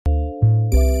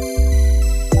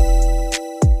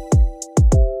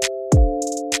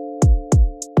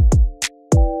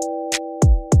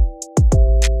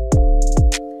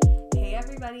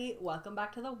welcome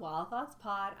back to the Wild Thoughts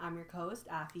Pod. I'm your co-host,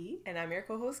 Affy. And I'm your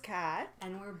co-host, Kat.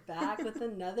 And we're back with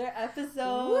another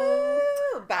episode.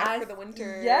 Woo! Back for the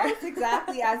winter. Yes,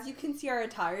 exactly. As you can see, our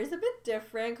attire is a bit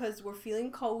different because we're feeling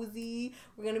cozy.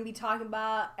 We're going to be talking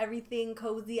about everything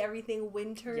cozy, everything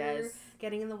winter. Yes.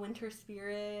 Getting in the winter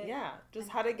spirit. Yeah. Just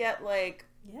how to get,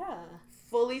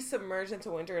 fully submerged into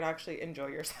winter and actually enjoy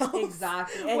yourself.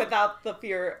 Exactly. Without the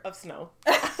fear of snow.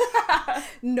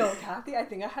 No, Kathy, I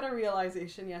think I had a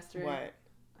realization yesterday. What?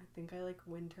 I think I like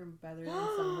winter better than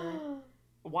summer.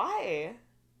 Why?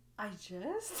 I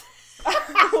just...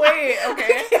 Wait,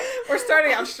 okay. We're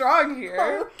starting out strong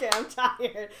here. Okay, I'm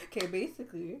tired. Okay,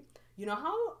 basically, you know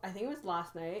how, I think it was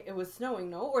last night, it was snowing,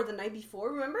 no? Or the night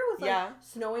before, remember? It was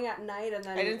snowing at night and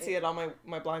then... I didn't see it, all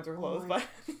my blinds were closed, but...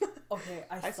 Okay,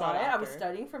 I saw it. I was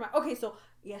studying for my... Okay, so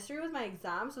yesterday was my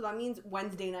exam, so that means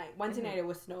Wednesday night. Wednesday night it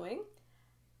was snowing.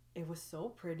 It was so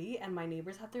pretty, and my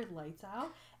neighbors had their lights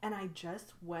out, and I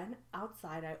just went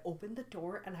outside. I opened the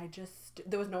door, and I just...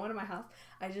 there was no one in my house.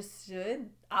 I just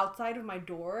stood outside of my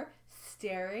door,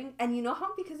 staring, and you know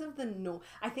how because of the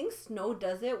I think snow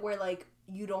does it where, like,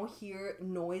 you don't hear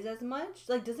noise as much?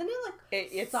 Like, doesn't it, like...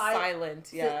 It's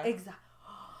silent, yeah. Exactly.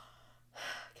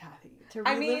 Kathy, to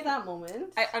relive that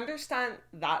moment. I understand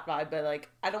that vibe, but, like,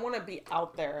 I don't want to be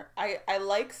out there. I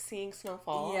like seeing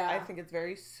snowfall. Yeah. I think it's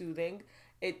very soothing.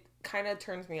 It kind of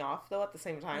turns me off, though, at the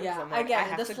same time. Yeah, I'm like, I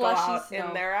have to go out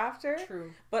in there after.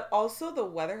 True. But also, the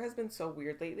weather has been so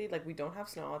weird lately. Like, we don't have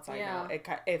snow outside now.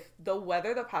 If the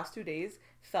weather the past 2 days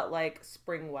felt like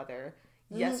spring weather.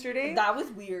 Yesterday... that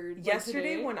was weird.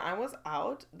 Yesterday, when I was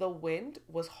out, the wind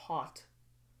was hot.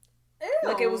 Ew.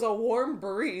 Like, it was a warm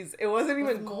breeze. It wasn't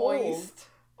even cold.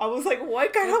 I was like,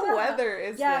 what kind of weather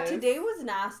is this? Yeah, today was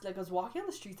nasty. Like, I was walking on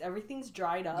the streets. Everything's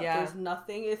dried up. Yeah. There's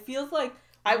nothing. It feels like...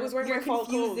 I was wearing my fall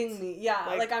clothes. You're confusing me. Yeah,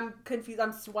 like I'm confused.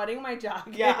 I'm sweating my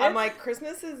jacket. Yeah, I'm like,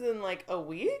 Christmas is in like a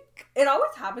week? It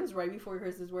always happens right before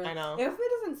Christmas where I know. If it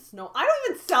doesn't snow, I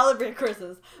don't even celebrate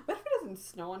Christmas. But if it doesn't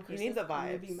snow on Christmas, you need the vibes. I'm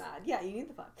gonna be mad. Yeah, you need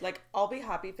the vibes. Like, I'll be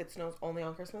happy if it snows only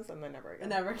on Christmas and then never again.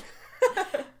 Never.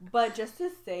 But just to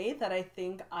say that I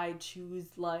think I choose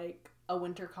like a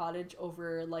winter cottage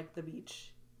over like the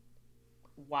beach.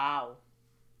 Wow.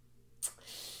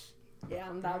 Yeah,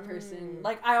 I'm that person.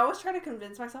 Like, I always try to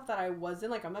convince myself that I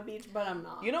wasn't, like, I'm a beach, but I'm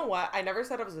not. You know what? I never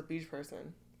said I was a beach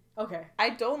person. Okay. I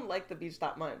don't like the beach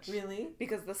that much. Really?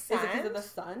 Because the sand... Is it because of the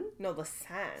sun? No, the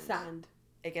sand. Sand.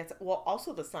 It gets... Well,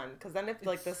 also the sun. Because then if, it's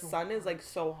like, the sun is, like,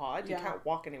 so hot, you can't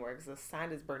walk anywhere because the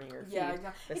sand is burning your feet. Yeah,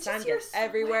 exactly. The sand gets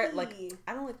everywhere. Like,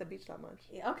 I don't like the beach that much.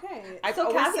 Yeah, okay.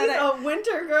 So Kathy's a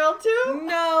winter girl, too?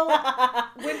 No.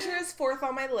 Winter is fourth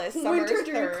on my list. Summer winter is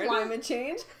during third. Climate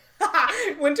change?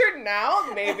 Winter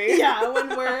now, maybe. Yeah,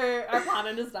 when our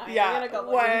planet is dying. Yeah,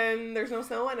 when there's no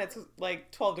snow and it's like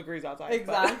 12 degrees outside.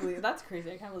 Exactly. That's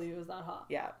crazy. I can't believe it was that hot.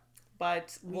 Yeah.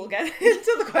 But we'll get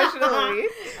into the question of the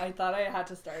week. I thought I had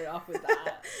to start it off with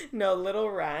that. No,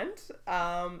 little rant.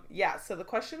 Yeah, so the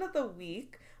question of the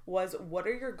week was, what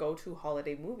are your go-to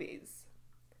holiday movies?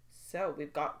 So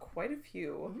we've got quite a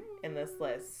few in this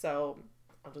list. So...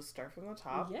 I'll just start from the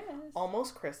top. Yes.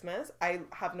 Almost Christmas. I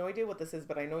have no idea what this is,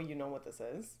 but I know you know what this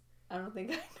is. I don't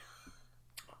think I know.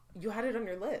 You had it on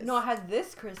your list. No, I had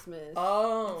this Christmas.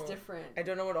 Oh. It's different. I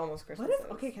don't know what Almost Christmas is.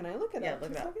 Okay, can I look it up?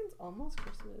 Look 2 it up. seconds. Almost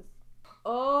Christmas.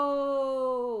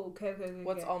 Oh, okay.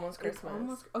 What's Almost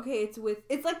Christmas?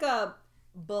 It's like a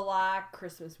black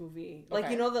Christmas movie.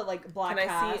 Like, you know, the like black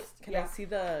cast. Can I see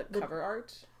the cover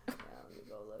art? Yeah, let me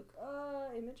go look.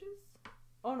 Images?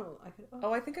 Oh no, I could.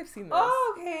 Oh, I think I've seen this.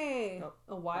 Oh, okay. Nope.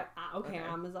 Oh, why? Okay,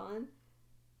 Amazon.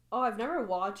 Oh, I've never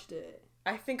watched it.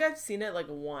 I think I've seen it like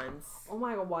once. Oh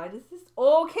my god, why does this?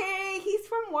 Okay, he's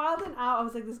from Wild and Out. I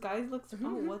was like, this guy looks.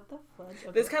 Oh, what the fudge?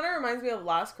 Okay. This kind of reminds me of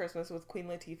Last Christmas with Queen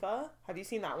Latifah. Have you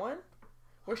seen that one?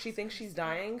 Where she thinks she's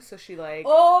dying, so she like...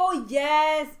 Oh,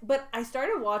 yes! But I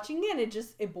started watching it and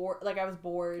it bored... Like, I was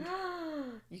bored.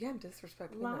 You can't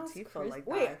disrespect Queen Latifah like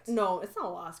that. Wait, no, it's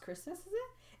not Last Christmas, is it?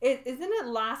 Isn't it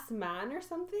Last Man or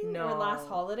something? No. Or Last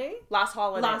Holiday? Last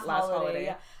Holiday.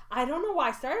 Yeah. I don't know why.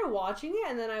 I started watching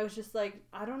it and then I was just like,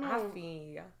 I don't know.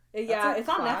 Affy. Yeah, it's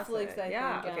on Netflix, I think.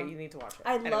 Yeah, okay, you need to watch it.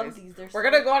 I love these. We're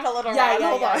going to go on a little ride.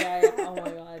 Hold on. Yeah. Oh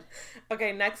my god.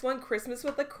 Okay, next one, Christmas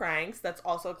with the Cranks. That's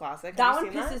also a classic. That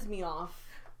one pisses me off.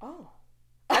 Oh.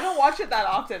 I don't watch it that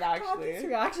often, actually. His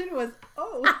reaction was,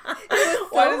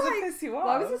 why does it piss you off?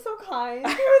 Why was it so kind?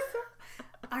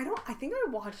 I think I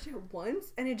watched it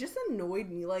once and it just annoyed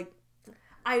me. Like,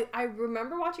 I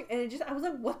remember watching and I was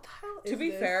like, what the hell is this? To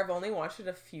be fair, I've only watched it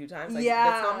a few times. Like, it's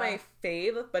not my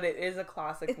fave, but it is a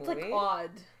classic movie. It's like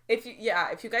odd. If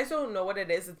you guys don't know what it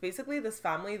is, it's basically this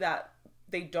family that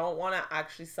they don't want to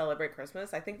actually celebrate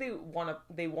Christmas. I think they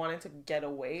wanted to get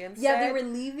away instead. Yeah, they were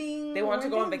leaving. They wanted to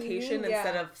go on vacation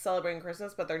instead of celebrating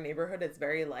Christmas, but their neighborhood is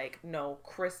very like, no,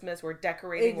 Christmas, we're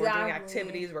decorating, we're doing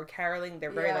activities, we're caroling.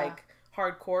 They're very like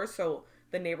hardcore, so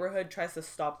the neighborhood tries to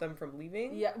stop them from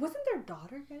leaving. Yeah, wasn't their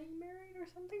daughter getting married or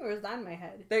something? Or is that in my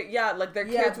head? Like their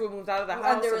kids were moved out of the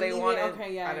house, so they wanted,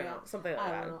 I don't know, something like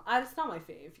that. I don't know. It's not my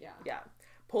fave, Yeah.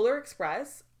 Polar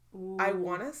Express, ooh. I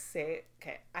want to say,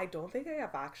 okay, I don't think I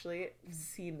have actually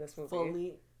seen this movie.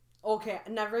 Fully. Okay,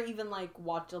 never even like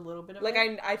watched a little bit of it.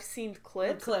 Like I've seen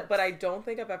clips, but I don't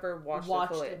think I've ever watched it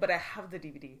fully. But I have the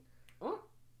DVD. Oh.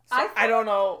 So I don't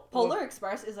know. Polar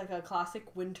Express is like a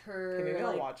classic winter. Okay, maybe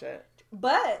I'll watch it.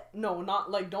 But no,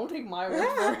 not like, don't take my word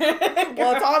for it.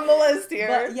 Well, it's on the list here.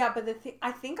 But yeah, but the thing,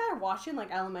 I think I watched it in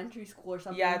like elementary school or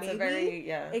something. Yeah, it's maybe.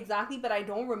 Exactly, but I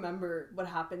don't remember what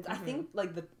happens. I think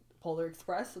like the Polar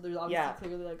Express, so there's obviously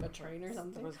clearly like a train or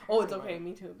something. It's okay,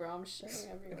 me too, bro. I'm just sharing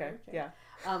everywhere. Okay, yeah.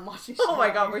 Watching. Oh my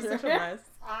god, we're such a mess.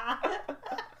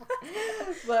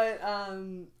 But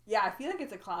yeah, I feel like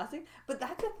it's a classic. But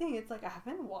that's the thing. It's like I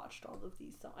haven't watched all of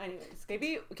these. So, anyways,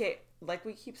 maybe like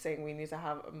we keep saying, we need to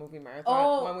have a movie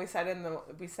marathon. When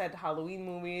we said Halloween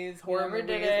movies, horror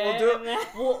movies.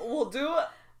 We'll do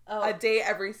a day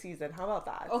every season. How about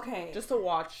that? Okay, just to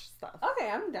watch stuff.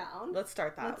 Okay, I'm down. Let's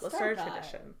start that. Let's start a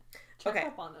tradition. Check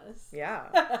up on us.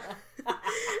 Yeah.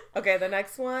 Okay, the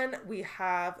next one, we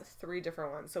have 3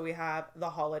 different ones. So we have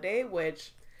The Holiday,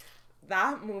 which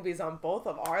that movie's on both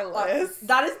of our lists.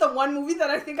 That is the one movie that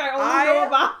I think I only know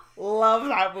about. Love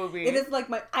that movie. It is like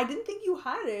I didn't think you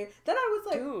had it. Then I was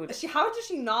like, dude, how did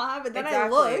she not have it? Then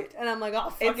exactly. I looked and I'm like, oh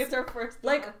fuck, it's her first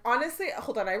like one. Honestly,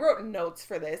 hold on, I wrote notes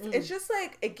for this. It's just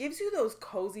like, it gives you those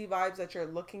cozy vibes that you're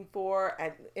looking for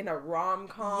and in a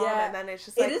rom-com, and then it's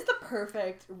just like, it is the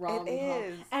perfect rom-com. It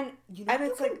is. And you know,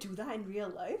 you can do that in real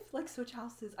life, like switch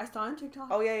houses. I saw on TikTok.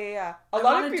 Oh yeah. A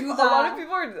lot of people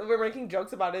were making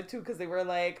jokes about it too, because they were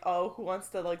like, oh, who wants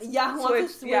to like switch?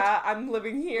 Wants to switch? Yeah, I'm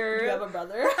living here. Do you have a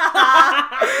brother? Do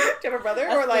you have a brother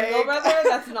or like a brother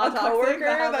that's not a coworker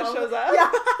that shows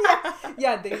up?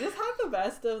 Yeah. They just have the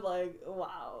best of like,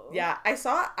 wow. Yeah, I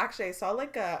saw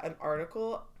like an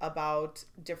article about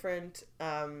different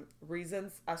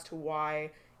reasons as to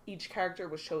why each character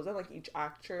was chosen, like each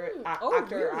actor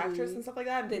or actress and stuff like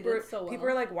that. And people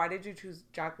were like, why did you choose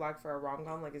Jack Black for a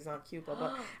rom-com? Like, he's not cute, blah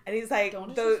blah. And he's like,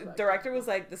 the director was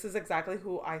like, this is exactly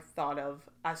who I thought of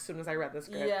as soon as I read the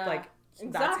script. Yeah. Like,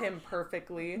 that's him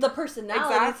perfectly. The personality.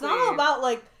 Exactly. It's not all about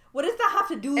like, what does that have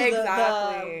to do with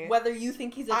the whether you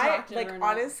think he's attractive or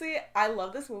not? Honestly, I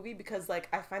love this movie because like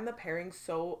I find the pairing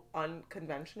so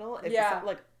unconventional. It's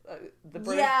like the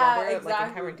British brother, like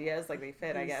and Cameron Diaz, like they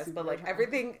fit, I guess. But like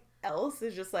everything else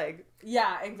is just like,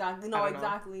 yeah, exactly. No,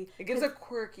 exactly. It gives a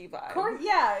quirky vibe.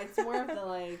 It's more of the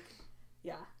like.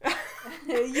 Yeah.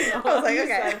 You know, I was like,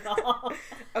 okay.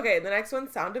 Okay, the next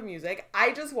one, Sound of Music.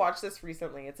 I just watched this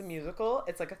recently. It's a musical.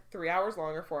 It's like 3 hours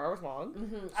long or 4 hours long.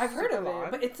 Mm-hmm. I've heard of it,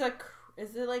 but it's like,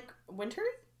 is it like wintry?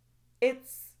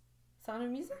 It's Sound of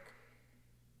Music?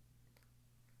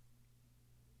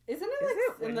 Isn't it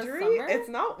like in the summer? It's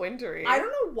not wintry. I don't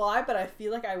know why, but I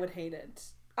feel like I would hate it.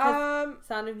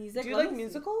 Sound of Music. Do you like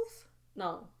musicals?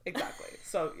 No. Exactly.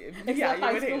 So, yeah,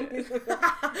 you would hate it.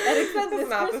 It's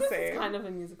not the same. It's kind of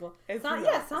a musical. It's not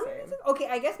Sound of Music. Okay,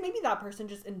 I guess maybe that person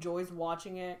just enjoys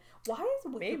watching it. Why is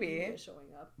Wikipedia showing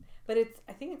up? But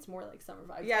I think it's more like summer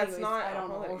vibes. Yeah, anyways, it's not. I don't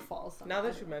know, or fall summer. Now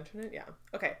that you mention it, yeah.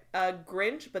 Okay,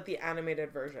 Grinch, but the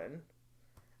animated version.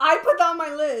 I put that on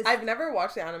my list. I've never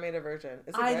watched the animated version.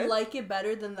 Is it good? Like it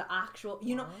better than the actual.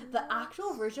 You know, the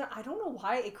actual version. I don't know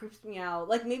why it creeps me out.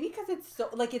 Like maybe because it's so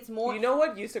like it's more. You know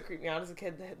what used to creep me out as a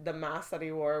kid? The mask that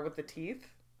he wore with the teeth.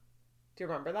 Do you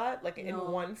remember that? Like in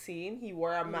one scene, he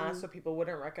wore a mask so people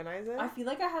wouldn't recognize it. I feel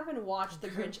like I haven't watched The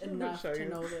Grinch enough to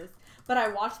know this, but I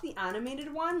watched the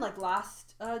animated one like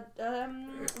last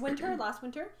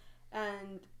winter,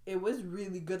 and it was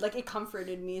really good. Like it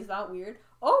comforted me. Is that weird?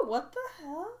 Oh, what the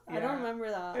hell? Yeah. I don't remember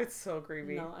that. It's so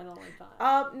creepy. No, I don't like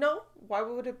that. No. Why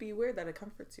would it be weird that it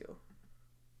comforts you?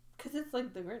 Because it's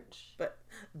like the Grinch. But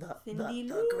the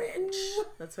Grinch.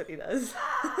 That's what he does.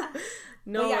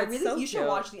 No, yeah, it's really, so you should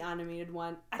watch the animated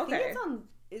one. I think it's on.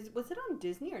 Was it on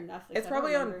Disney or Netflix? It's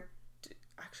probably on.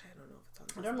 Actually, I don't know if it's on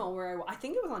Disney. I don't know where I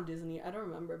think it was on Disney. I don't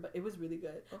remember, but it was really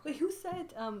good. Okay. Wait, who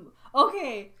said?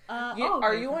 Okay.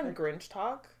 Are you on Grinch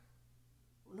Talk?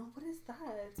 No, what is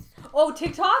that? Oh,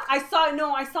 TikTok? I saw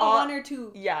one or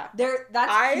two. Yeah.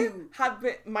 That's cute. Have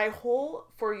been, my whole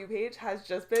For You page has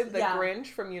just been the Grinch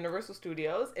from Universal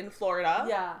Studios in Florida.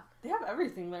 Yeah. They have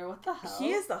everything there. What the hell?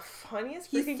 He is the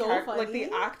funniest freaking character. Funny. Like,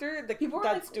 the actor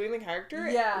that's doing the character,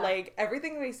 like,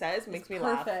 everything that he says makes me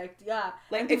laugh. Perfect, yeah.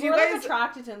 Like, and if you guys... guys...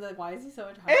 attracted to him, like, why is he so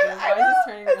attractive? Why is this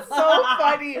turning me on? It's so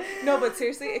funny. No, but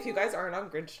seriously, if you guys aren't on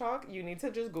Grinch Talk, you need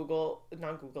to just go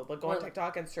on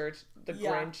TikTok and search the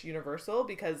Grinch Universal,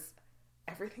 because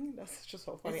everything he does is just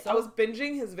so funny. I was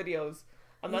binging his videos.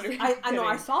 I'm not even kidding. I know,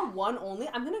 I saw one only.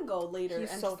 I'm gonna go later and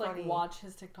so just funny. Like watch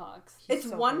his TikToks. He's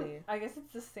so funny. I guess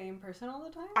it's the same person all the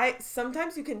time.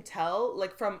 Sometimes you can tell,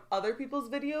 like, from other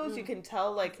people's videos, you can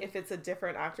tell, like, if it's a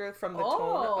different actor from the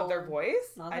tone of their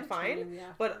voice, I find.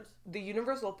 But the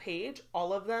Universal page,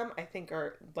 all of them, I think,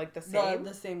 are, like, the same.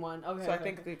 The same one. Okay. So I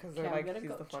think because they're like,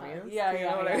 he's the funniest. Yeah, you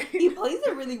know what I mean? He plays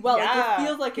it really well. Yeah. Like, it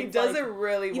feels like he does it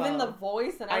really well. Even the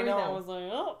voice and everything. I know. I was like,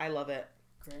 oh. I love it.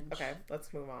 Grinch. Okay,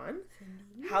 let's move on.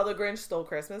 How the Grinch Stole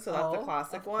Christmas, so that's the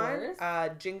classic one.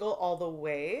 Jingle All the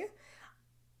Way.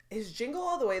 Is Jingle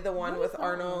All the Way the one with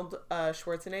Arnold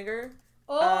Schwarzenegger?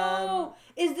 Oh,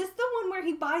 is this the one where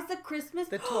he buys the Christmas...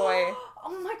 The toy.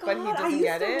 Oh my god, but he doesn't I used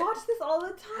get to it. watch this all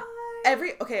the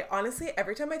time. Honestly,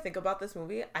 every time I think about this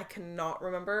movie, I cannot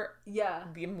remember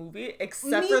the movie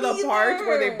except Me for the neither. part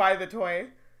where they buy the toy.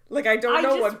 Like, I don't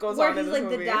know what goes on in this movie. Where he's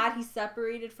like the dad, he's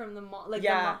separated from the mom. Like,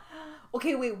 yeah.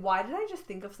 Okay, wait, why did I just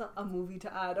think of a movie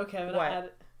to add? Okay, I'm gonna add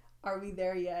it. Are We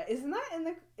There Yet? Isn't that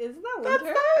winter? That's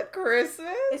not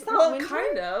Christmas. It's not winter?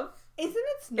 Kind of. Isn't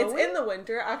it snowing? It's in the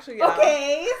winter, actually, yeah.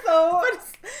 Okay, so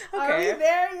okay. Are We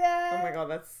There Yet? Oh my god,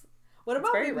 that's... What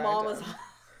about Big Mama's...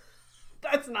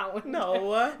 That's not winter.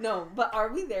 No. No, but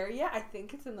Are We There Yet? I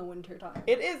think it's in the winter time.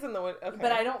 It is in the winter. Okay.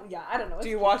 But I don't know. Do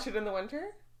you watch it in the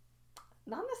winter?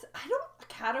 Not necessarily. I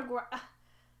don't categorize...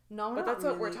 No, but that's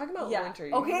really. what we're talking about. Winter.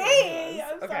 Okay,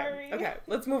 I'm sorry. Okay,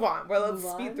 let's move on. Well, let's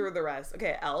speed through the rest.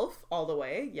 Okay, Elf, All the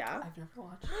Way. Yeah, I've never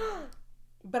watched it,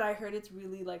 but I heard it's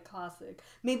really like classic.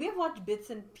 Maybe I've watched bits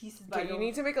and pieces. Okay, you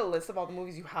need to make a list of all the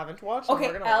movies you haven't watched.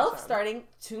 Okay, Elf starting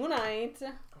tonight.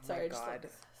 Oh my god,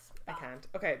 I can't.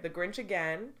 Okay, The Grinch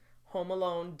Again. Home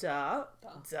Alone, duh.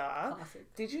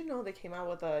 Classic. Did you know they came out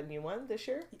with a new one this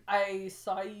year? I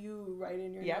saw you write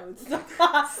in your notes.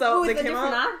 So they came a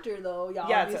different out... actor though.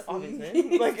 Yeah,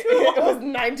 obviously. Like, it was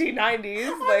 1990s.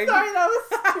 I'm sorry, that was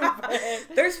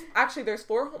stupid. There's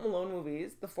 4 Home Alone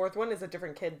movies. The 4th one is a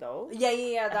different kid though.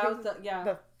 Yeah. That was the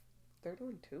The 3rd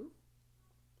one too.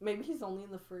 Maybe he's only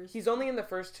in the first. He's only in the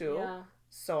first 2. Yeah.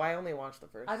 So I only watched the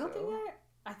first.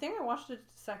 I think I watched the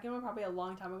second one probably a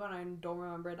long time ago, and I don't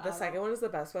remember it. The second one is the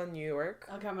best one, New York.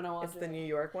 Okay, I'm gonna watch it. It's the New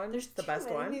York one. There's the best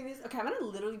one. Movies. Okay, I'm gonna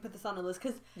literally put this on the list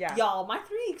because y'all, my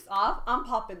 3 weeks off, I'm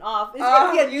popping off. It's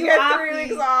gonna be a you get 3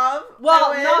 weeks off.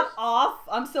 Well, not off.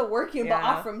 I'm still working, but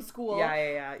off from school.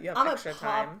 Yeah. You have extra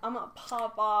time. I'm gonna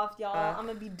pop off, y'all. I'm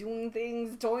gonna be doing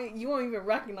things. You won't even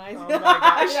recognize me. Oh my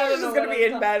gosh, she's just gonna be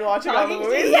in bed watching all the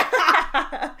movies.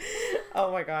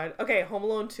 Oh my god. Okay, Home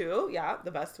Alone 2. Yeah, the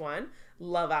best one.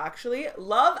 Love Actually.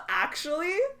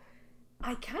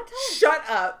 I can't tell. Shut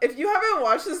up. If you haven't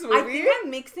watched this movie, I think I'm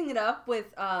mixing it up with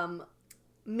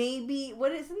maybe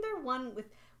isn't there one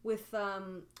with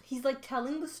he's like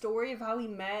telling the story of how he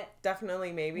met. Definitely.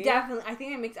 I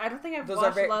think I mixed. I don't think I've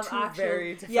watched Love Actually.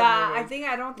 Very different movies.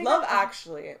 I don't think Love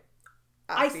Actually.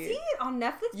 I see it on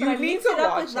Netflix, but you I mixed it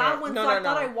up with that one, no, so I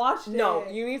thought I watched it. No,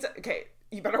 you need to. Okay.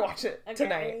 You better watch it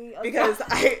tonight. Okay. Because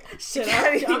I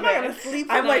can't even. I'm not gonna sleep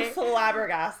tonight. I'm like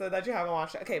flabbergasted that you haven't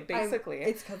watched it. Okay, basically.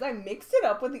 It's because I mixed it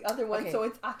up with the other one, so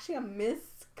it's actually a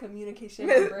miscommunication in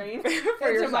my brain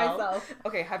for myself.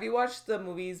 Okay, have you watched the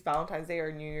movies Valentine's Day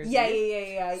or New Year's Eve?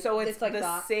 Yeah. So it's like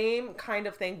the same kind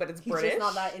of thing, but it's British. He's just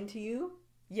not that into you?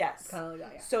 Yes. Kind of like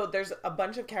that, yeah. So there's a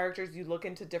bunch of characters, you look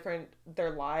into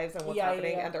their lives and what's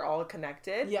happening, and they're all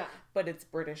connected. Yeah. But it's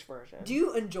British version. Do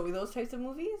you enjoy those types of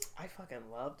movies? I fucking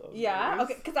love those movies.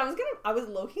 Okay, because I was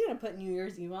low-key gonna put New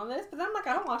Year's Eve on this, but then I'm like,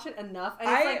 I don't watch it enough. And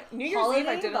it's like New Year's Eve,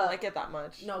 I didn't like it that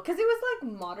much. No, because it was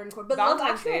like modern core. But Love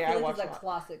Actually, I feel like is a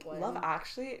classic one. Love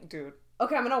Actually, dude.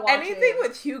 Okay, I'm gonna watch anything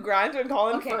with Hugh Grant and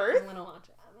Colin Firth. I'm gonna watch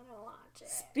it.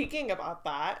 Speaking about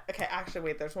that, okay, actually,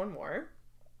 wait, there's one more.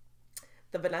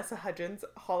 The Vanessa Hudgens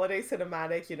Holiday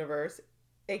Cinematic Universe,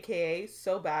 aka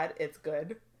So Bad It's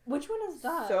Good. Which one is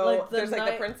that? So there's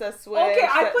like the Princess Switch. Okay,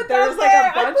 I put that there's there.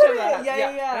 Like a bunch of that.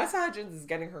 Yeah. Vanessa Hudgens is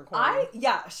getting her coin.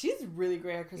 She's really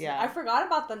great at Christmas. Yeah. I forgot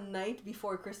about The Night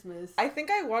Before Christmas. I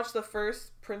think I watched the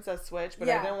first Princess Switch, but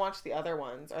I didn't watch the other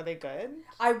ones. Are they good?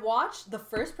 I watched the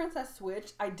first Princess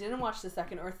Switch. I didn't watch the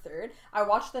second or third. I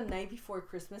watched The Night Before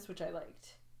Christmas, which I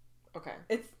liked. Okay.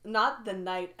 It's not the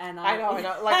night and I know.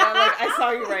 I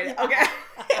saw you write it. Okay.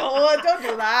 Oh, don't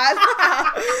do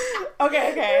that.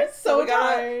 Okay. So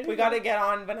we gotta get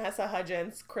on Vanessa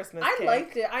Hudgens' Christmas I cake.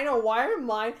 liked it. I know. Why are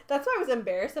mine? That's why I was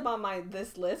embarrassed about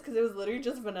this list, because it was literally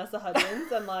just Vanessa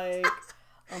Hudgens and like,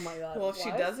 oh my god. Well, if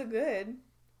she does it good.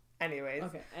 Anyways.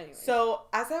 Okay. Anyway. So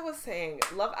as I was saying,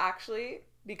 Love Actually,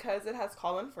 because it has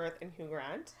Colin Firth and Hugh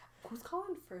Grant. Who's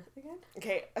Colin Firth again?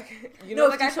 Okay. You know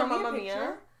the guy from Mamma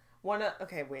Mia?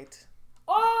 Okay, wait.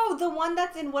 Oh, the one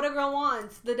that's in What a Girl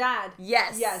Wants, the dad.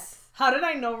 Yes. How did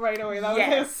I know right away that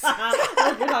was him?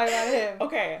 Like you're talking about him.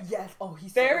 Okay. Yes. Oh,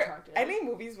 he's so attractive. Any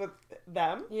movies with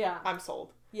them? Yeah. I'm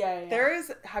sold. Yeah.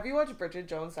 Have you watched Bridget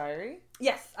Jones' Diary?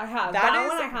 Yes, I have. That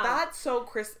one I have. That's so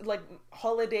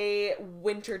holiday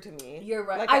winter to me. You're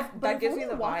right. That gives me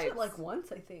the vibes. Watched it like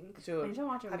once, I think. Dude,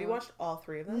 have you watched all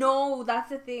three of them? No, that's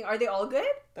the thing. Are they all good?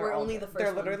 Or only the first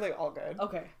one? They're literally all good.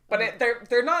 Okay. But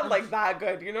they're not like that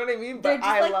good. You know what I mean? But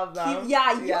I love them. Cute.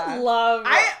 Yeah, you love.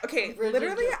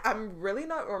 Literally, I'm really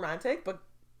not romantic, but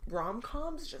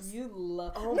rom-coms just you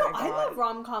love. Oh my god. I love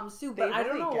rom-coms too, but I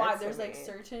don't know why. There's like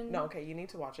certain. No, okay, you need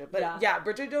to watch it. But yeah,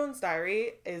 Bridget Jones'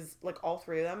 Diary is like all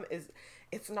three of them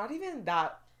it's not even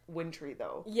that wintry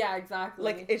though. Yeah, exactly.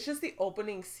 Like it's just the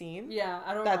opening scene. Yeah,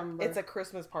 I don't remember. It's a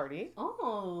Christmas party.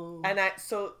 Oh. And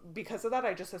so because of that,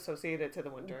 I just associate it to the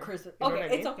winter. Christmas. You know okay, what I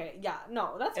mean? it's okay. Yeah,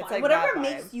 no, that's fine. Like whatever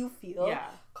makes you feel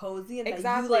cozy and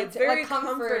exactly. that you like, it's very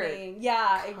comforting.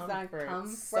 Yeah, exactly.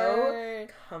 Comfort. So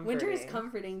comforting. Winter is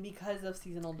comforting because of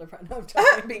seasonal depression.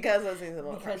 Because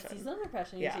seasonal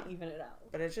depression, you should even it out.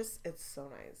 But it's so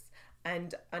nice.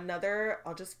 And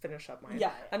I'll just finish up mine.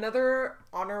 Yeah. Another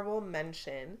honorable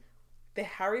mention, the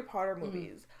Harry Potter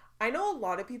movies. I know a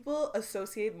lot of people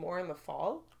associate more in the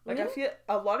fall. Like, I feel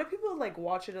a lot of people, like,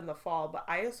 watch it in the fall, but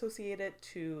I associate it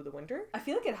to the winter. I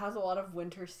feel like it has a lot of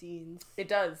winter scenes. It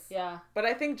does. Yeah. But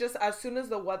I think just as soon as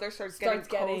the weather starts getting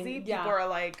cozy, people are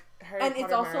like, Harry Potter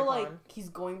it's also, marathon. like, he's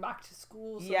going back to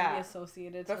school, so we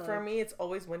associated But for me, it's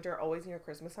always winter, always near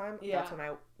Christmas time. Yeah. That's when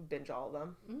I binge all of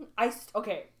them.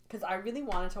 Okay, because I really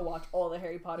wanted to watch all the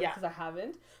Harry Potter, because I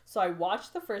haven't. So I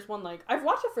watched the first one, I've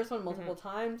watched the first one multiple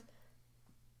times.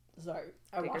 Sorry.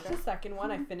 I watched the second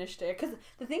one. I finished it. Because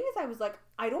the thing is, I was like,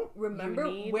 I don't remember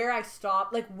where I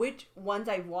stopped, like, which ones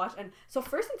I've watched. And so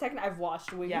first and second, I've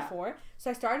watched way before.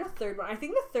 So I started the third one. I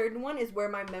think the third one is where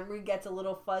my memory gets a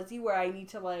little fuzzy, where I need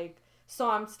to, like... So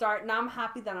now I'm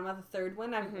happy that I'm at the third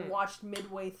one. I've watched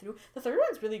midway through. The third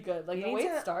one's really good. Like, the way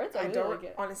it starts, I really like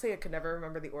it. Honestly, I could never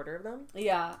remember the order of them.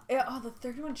 Yeah. The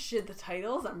third one, the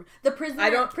titles. The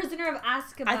Prisoner of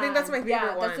Azkaban. I think that's my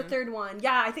favorite one. Yeah, that's the third one.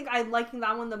 Yeah, I think I'm liking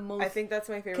that one the most. I think that's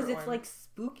my favorite one. Because it's, like,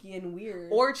 spooky and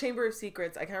weird. Or Chamber of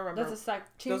Secrets. I can't remember. That's a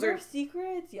Chamber of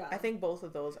Secrets? Yeah. I think both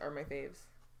of those are my faves.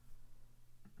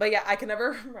 But yeah, I can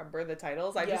never remember the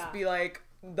titles. I just be like,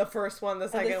 the first one, the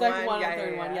second one, the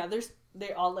third one. Yeah,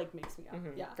 they all, like, mix me up.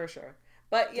 Yeah. For sure.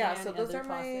 But yeah, so those are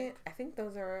I think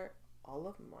those are all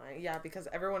of mine. Yeah, because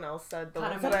everyone else said the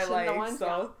ones that I like,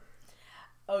 so.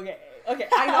 Yeah. Okay.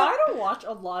 I know I don't watch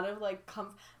a lot of, like,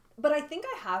 but I think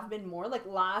I have been more, like,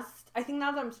 I think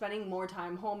now that I'm spending more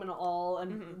time home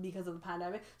and because of the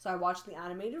pandemic, so I watched the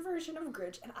animated version of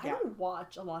Grinch, and I don't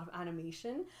watch a lot of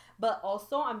animation, but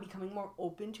also I'm becoming more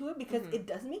open to it, because it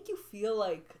does make you feel,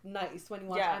 like, nice when you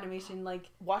watch animation, like...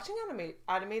 Watching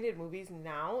animated movies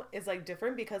now is, like,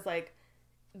 different, because, like,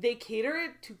 they cater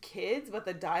it to kids, but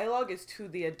the dialogue is to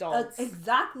the adults.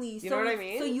 Exactly. You know what I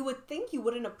mean? So you would think you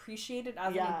wouldn't appreciate it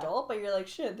as an adult, but you're like,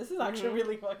 shit, this is actually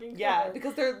really fucking good. Yeah,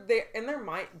 because they're in their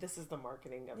mind, this is the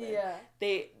marketing of it. Yeah.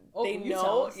 They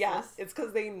know, it's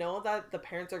because they know that the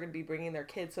parents are going to be bringing their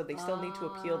kids, so they still need to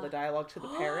appeal the dialogue to the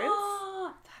parents.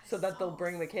 So that they'll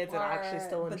bring the kids and actually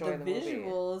still enjoy the movie. But the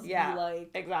visuals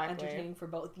be, like, entertaining for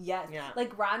both. Yes. Yeah.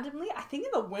 Like, randomly, I think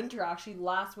in the winter, actually,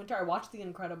 last winter, I watched The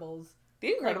Incredibles.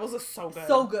 The Incredibles is so good.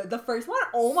 So good. The first one,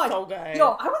 oh my... So good.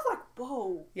 Yo, I was like,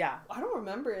 whoa. Yeah. I don't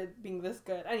remember it being this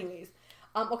good. Anyways.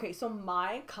 Okay, so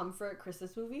my comfort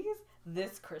Christmas movies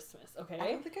this Christmas, okay?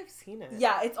 I don't think I've seen it.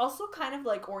 Yeah, it's also kind of,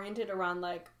 like, oriented around,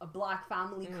 like, a Black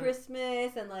family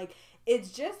Christmas, and, like,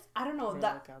 it's just, I don't know,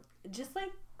 just,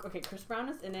 like, okay, Chris Brown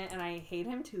is in it, and I hate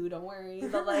him too, don't worry,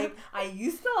 but, like, I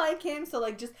used to like him, so,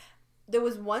 like, just... There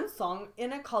was one song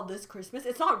in it called This Christmas.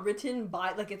 It's not written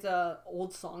by, like, it's a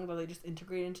old song that they just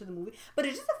integrate into the movie. But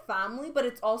it's just a family, but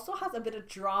it also has a bit of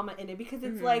drama in it, because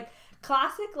it's, like,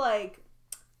 classic, like,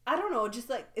 I don't know, just,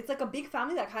 like, it's, like, a big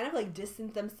family that kind of, like,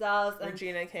 distance themselves. And,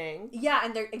 Regina King. Yeah,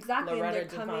 and they're, exactly, Loretta and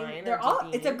they're coming. Devine, they're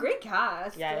all, it's a great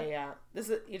cast. Yeah. This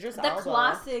is Idris Elba. The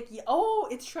classic,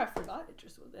 it's true, I forgot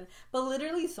Idris was in it. But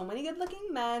literally, so many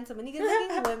good-looking men, so many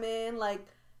good-looking women, like...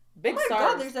 Big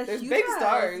stars. God, there's big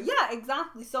stars. Yeah,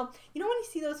 exactly. So, when you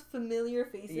see those familiar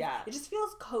faces, it just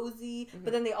feels cozy,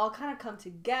 but then they all kind of come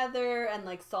together and,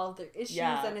 like, solve their issues,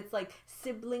 and it's, like,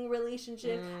 sibling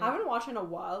relationship. I haven't watched it in a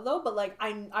while, though, but, like,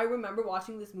 I remember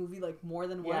watching this movie, like, more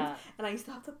than once, and I used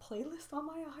to have the playlist on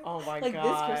my iPod. Oh, my God. God. Like,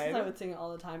 this Christmas, I would sing it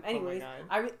all the time. Anyways,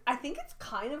 I think it's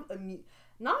kind of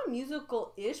not a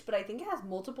musical-ish, but I think it has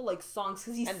multiple, like, songs,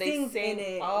 because he sings in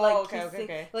it. Oh, like,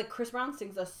 okay. Like, Chris Brown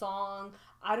sings a song.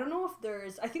 I don't know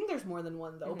if I think there's more than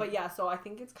one, though. But yeah, so I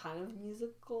think it's kind of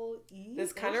musical-y.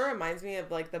 This kind of reminds me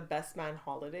of, like, The Best Man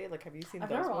Holiday. Like, have you seen those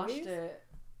movies? I've never watched it.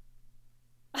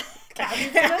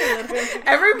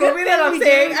 Every movie that I'm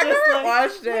saying, I've never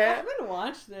watched it. I haven't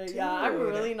watched it. Dude. Yeah, I'm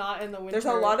really not in the winter. There's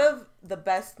a lot of The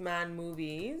Best Man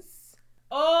movies.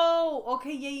 Oh,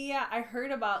 okay, yeah. I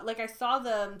heard about, like, I saw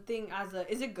the thing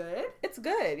is it good? It's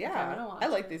good, yeah. Okay, I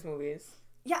like these movies.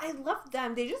 Yeah, I love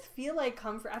them. They just feel like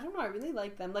comfort. I don't know, I really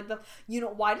like them. Like,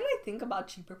 why did I think about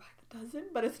Cheaper by the Dozen?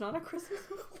 But it's not a Christmas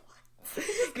movie.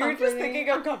 You're just thinking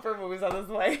of comfort movies on this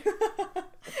way.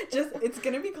 It's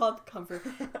gonna be called Comfort.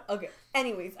 Okay.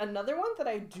 Anyways, another one that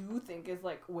I do think is,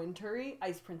 like, wintry,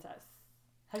 Ice Princess.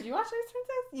 Have you watched Ice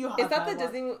Princess? You have. Is that the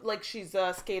Disney, like, she's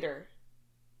a skater?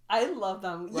 I love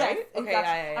them. Right? Yes, okay,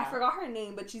 exactly. yeah. I forgot her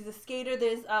name, but she's a skater.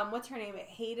 There's what's her name?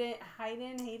 Hayden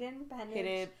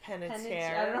Panettiere.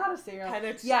 I don't know how to say her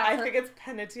name. Yeah, I think it's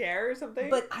Panettiere or something.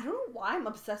 But I don't know why I'm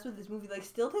obsessed with this movie. Like,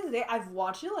 still to this day, I've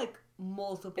watched it, like,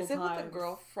 multiple times. Is it with the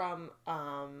girl from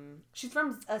She's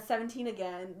from 17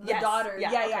 Again. The yes. daughter. Yeah,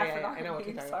 I forgot I know her what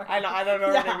name. you're talking about. I don't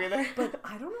know her name either. But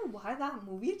I don't know why that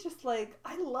movie just, like,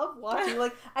 I love watching.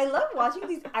 Like, I love watching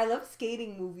these. I love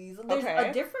skating movies.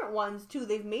 There's different ones too.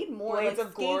 They've made more. Blades like,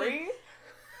 of Glory.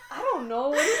 I don't know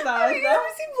what is that. Have you never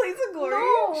seen Blades of Glory?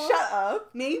 No. Shut up.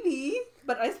 Maybe,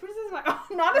 but Ice Princess is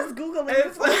not as googling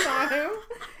this whole time.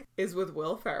 Is with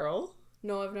Will Ferrell.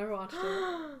 No, I've never watched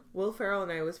it. Will Ferrell,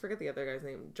 and I always forget the other guy's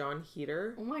name. John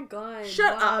Heater. Oh my god.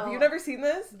 Shut up. You've never seen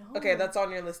this? No. Okay, that's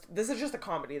on your list. This is just a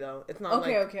comedy, though. It's not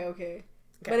Okay.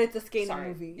 But it's a skating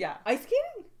movie. Yeah. Ice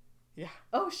skating? Yeah.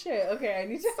 Oh shit. Okay, I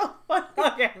need to.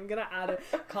 Okay, I'm gonna add it.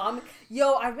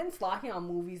 Yo, I've been slacking on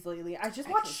movies lately. I just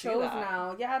watch shows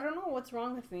now. Yeah, I don't know what's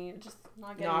wrong with me. Just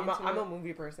not getting into it. I'm a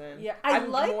movie person. Yeah,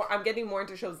 I'm getting more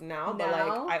into shows now, but like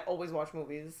I always watch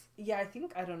movies. Yeah,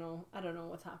 I don't know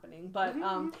what's happening, but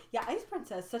yeah, Ice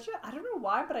Princess, I don't know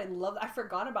why, but I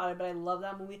forgot about it, but I love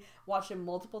that movie. Watched it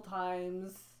multiple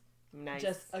times. Nice.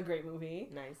 Just a great movie.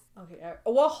 Nice. Okay.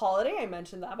 Well, Holiday, I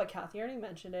mentioned that, but Kathy already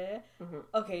mentioned it. Mm-hmm.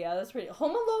 Okay, yeah, that's pretty.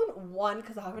 Home Alone 1,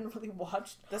 because I haven't really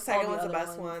watched. The second one's the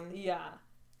best one. Yeah.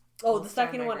 Oh, the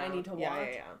second one I need to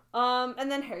watch. Yeah. And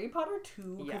then Harry Potter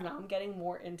 2, because now I'm getting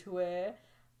more into it.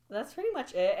 That's pretty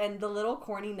much it. And the little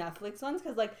corny Netflix ones,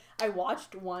 because, like, I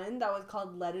watched one that was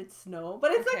called Let It Snow,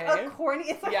 but it's like a corny.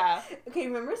 It's like, okay,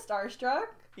 remember Starstruck?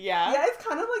 Yeah. Yeah, it's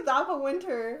kind of like that, but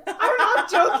winter. I'm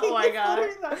not joking. Oh my god.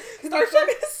 Starstruck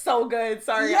is so good.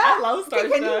 Sorry. I love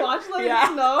Starstruck. Can you watch Let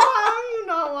It Snow? How have you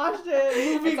not watched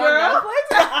it? Movie girl? On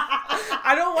Netflix?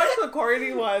 I don't watch the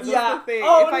corny ones. That's the thing.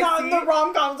 Oh, the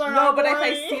rom-coms are not but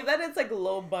corny. if I see that it's like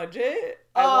low budget,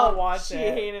 I won't watch it. She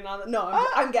hated on it. No,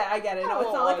 I get it. No,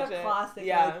 it's not like a classic.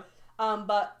 Yeah.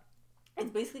 But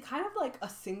it's basically kind of like a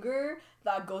singer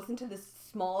that goes into this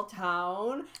small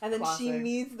town, and then she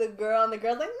meets the girl, and the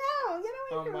girl's like, no, get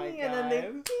away from me. And then they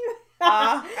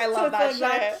I love that shit.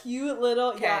 That cute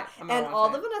little and all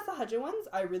the it. Vanessa Hudgens ones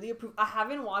I really approve. I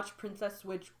haven't watched Princess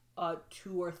Switch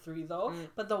 2 or 3 though,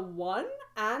 but the 1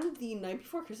 and the Night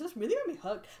Before Christmas really got me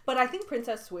hooked. But I think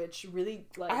Princess Switch really,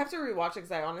 like, I have to rewatch it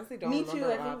because I honestly don't remember. Me too.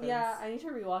 I think I need to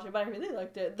rewatch it, but I really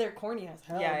liked it. They're corny as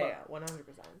hell. Yeah, 100%.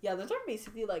 Yeah, those are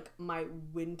basically like my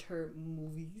winter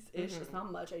movies ish. It's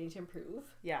not much. I need to improve.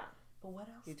 Yeah. But what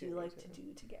else do you like to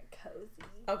do to get cozy?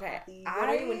 Okay. What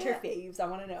are your winter faves? I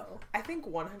want to know. I think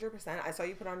 100%. I saw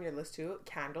you put on your list too.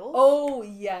 Candles. Oh,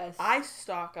 yes. I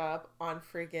stock up on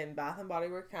freaking Bath and Body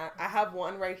Works. I have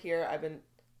one right here I've been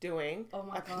doing. Oh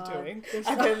my god.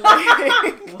 I've been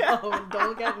like... Whoa,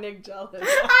 don't get Nick jealous.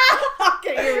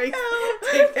 Okay, ew.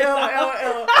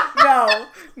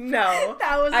 No.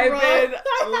 That was I've wrong.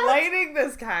 been lighting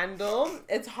this candle.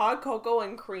 It's hot cocoa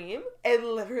and cream. It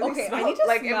literally smells I need to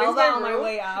like smell that on my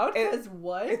way out. Because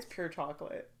what? It's pure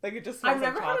chocolate. Like, it just smells I've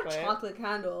like never chocolate. had a chocolate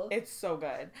candle. It's so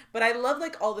good. But I love,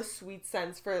 like, all the sweet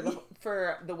scents for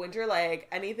the winter. Like,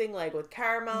 anything, like, with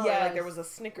caramel. Yes. Or, like, there was a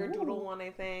snickerdoodle one,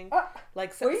 I think.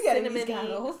 Like, where are you getting cinnamon these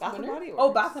candles? Bath and Body Works.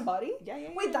 Oh, Bath and Body? Yeah.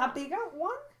 Wait, that big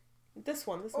one? This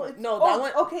one. Oh, No, that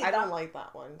one. Okay, I don't like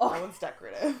that one. Okay. That one's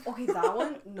decorative. Okay, that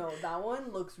one. No, that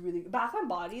one looks really. Bath and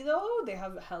Body though, they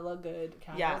have hella good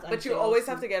candles. Yeah, but you always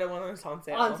have to get it when it's on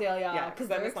sale. On sale, yeah, because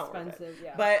they're expensive.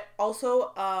 Yeah. But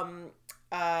also,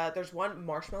 there's one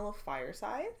Marshmallow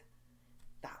Fireside.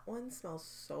 That one smells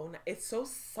so nice. It's so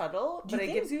subtle, but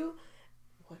it gives you.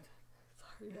 What?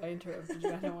 Sorry, I interrupted you.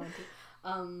 I didn't want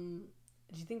to.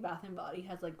 Do you think Bath and Body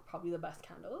has like probably the best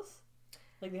candles?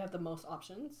 Like they have the most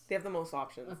options. They have the most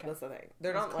options. Okay. That's the thing.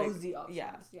 They're not cozy like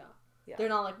options. Yeah. They're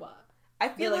not like what? I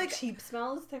feel like cheap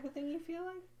smells type of thing. You feel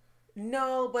like?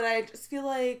 No, but I just feel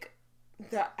like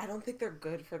that. I don't think they're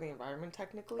good for the environment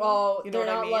technically. Oh, you know they're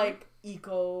what not I mean? like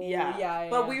eco. Yeah.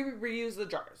 But we reuse the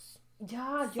jars.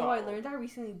 Yeah, so. I learned that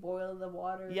recently. Boil the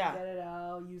water, get it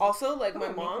out. Also, like my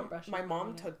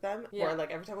mom took them, or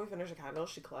like every time we finish a candle,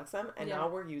 she collects them, and now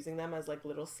we're using them as like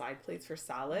little side plates for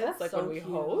salads. That's like so when we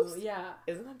host. Yeah,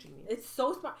 isn't that genius? It's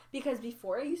so smart because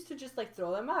before I used to just like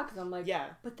throw them out because I'm like,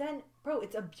 but then, bro,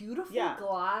 it's a beautiful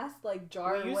glass like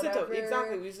jar. We use it to We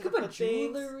use it to put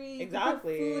jewelry,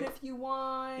 exactly, you can put food if you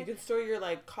want. You can store your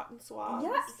like cotton swabs.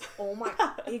 Yes. Oh my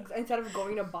god! Instead of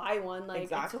going to buy one,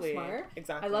 like it's so smart.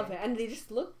 Exactly. I love it, and they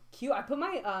just look cute. I put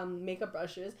my makeup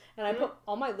brushes and I put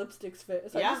all my lipsticks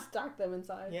fit, so I just stack them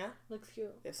inside. Yeah, looks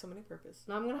cute. They have so many purpose.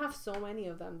 Now I'm gonna have so many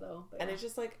of them though. And it's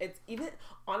just like it's even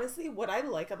honestly what I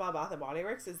like about Bath and Body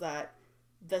Works is that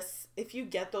if you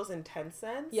get those intense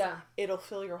scents, it'll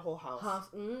fill your whole house.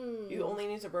 You only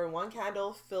need to burn one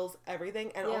candle, fills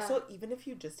everything, and also even if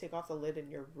you just take off the lid in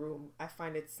your room, I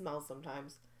find it smells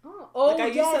sometimes. Oh,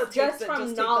 like just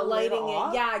from not lighting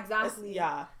it. Yeah, exactly.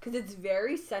 Because it's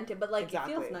very scented, but like it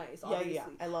feels nice. Obviously. Yeah,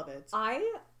 I love it.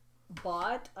 I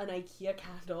bought an IKEA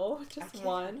candle, just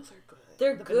one.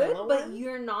 They're good, but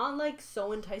you're not like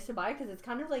so enticed to buy because it's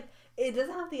kind of like it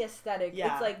doesn't have the aesthetic.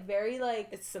 Yeah. It's like very like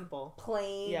it's simple,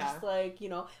 plain, just like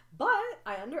But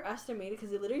I underestimated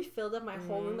because it literally filled up my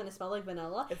whole room and it smelled like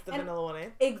vanilla. It's the vanilla one,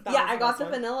 eh? I got the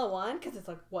vanilla one because it's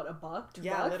like what, $1, $2?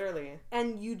 Yeah, literally.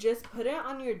 And you just put it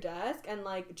on your desk and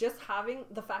like just having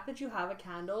the fact that you have a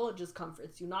candle just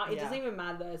comforts you. It doesn't even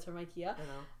matter that it's from IKEA. I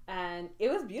know. And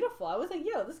it was beautiful. I was like,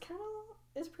 yo, this candle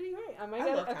is pretty great. I might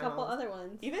get a couple other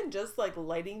ones. Even just like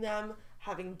lighting them,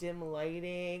 having dim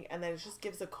lighting, and then it just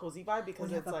gives a cozy vibe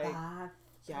because it's like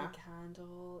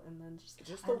candle and then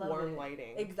just the warm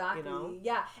lighting. Exactly.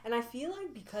 Yeah. And I feel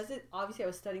like because obviously I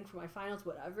was studying for my finals,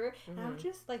 whatever, and I would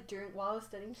just like while I was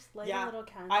studying just light a little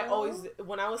candle. I always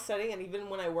when I was studying and even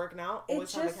when I work now,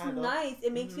 always have a candle. It's just nice.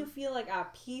 It makes you feel like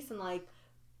at peace and like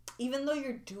even though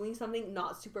you're doing something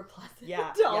not super pleasant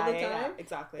all the time,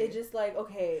 exactly. It's just like,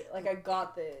 okay, like I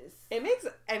got this. It makes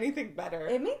anything better.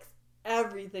 It makes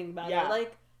everything better. Yeah.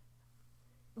 Like,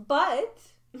 but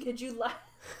could you light?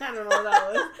 I don't know what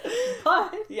that was.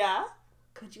 But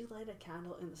could you light a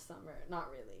candle in the summer?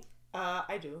 Not really.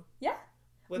 I do. Yeah.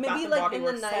 With maybe like in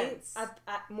the night,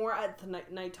 more at the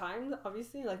night time,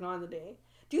 obviously, like not in the day.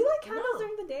 Do you like candles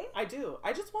during the day? I do.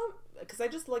 I just want because I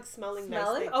just like smelling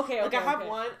nice. Okay. Like I have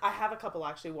one. I have a couple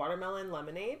actually. Watermelon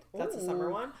lemonade. That's a summer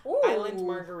one. Ooh. Island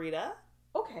margarita.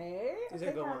 Okay. These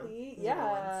are good ones.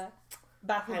 Yeah.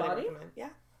 Bath and Body. Recommend. Yeah.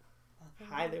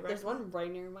 Highly recommend. There's one right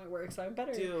near my work, so I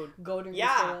better go during the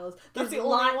sales. That's the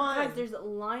only one. Guys, there's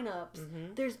lineups.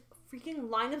 Mm-hmm. There's freaking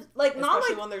lineups. Like especially not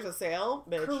like when there's a sale.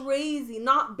 Bitch. Crazy.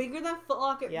 Not bigger than Foot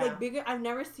Locker. Yeah. Like bigger. I've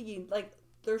never seen like.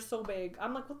 They're so big.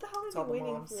 I'm like, what the hell are they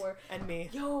waiting for? And me.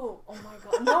 Yo, oh my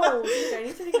god. No, dude, I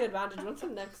need to take advantage. What's the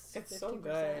next 50%? It's so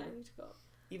good. I need to go.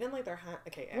 Even like their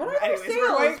okay. When are their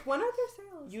sales? When are their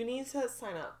sales? You need to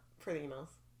sign up for the emails.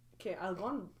 Okay, I'll go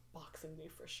on Boxing Day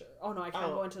for sure. Oh no, I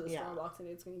can't go into the store on Boxing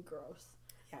Day. It's gonna be gross.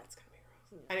 Yeah, it's gonna be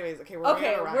gross. Anyways,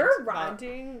 we're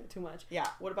ranting too much. Yeah.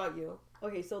 What about you?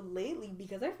 Okay, so lately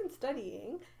because I've been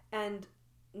studying and.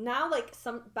 Now, like,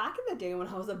 back in the day when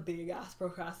I was a big-ass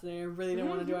procrastinator and really didn't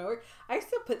want to do my work, I used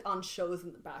to put on shows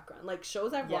in the background. Like,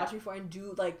 shows I've watched before and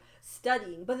do, like,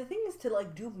 studying. But the thing is to,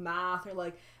 like, do math or,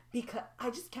 like, because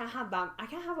I just can't have that. I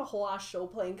can't have a whole-ass show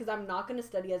playing because I'm not going to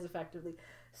study as effectively.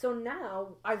 So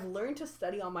now, I've learned to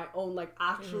study on my own, like,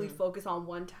 actually focus on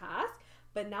one task.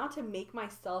 But now to make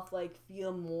myself, like,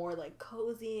 feel more, like,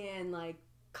 cozy and, like,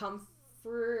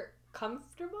 comfortable,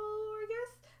 I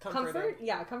guess. Comforting.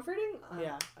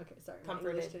 Okay, sorry.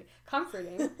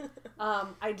 Comforting.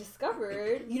 I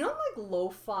discovered, like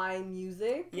lo-fi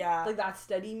music? Yeah. Like that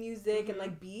steady music and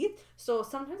like beats. So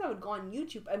sometimes I would go on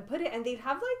YouTube and put it and they'd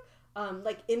have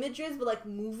like images, but like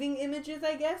moving images,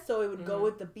 I guess. So it would go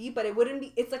with the beat, but it wouldn't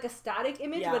be, it's like a static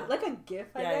image, but like a GIF,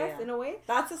 I guess, in a way.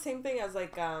 That's the same thing as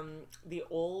like the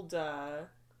old,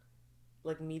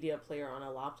 like media player on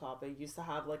a laptop. It used to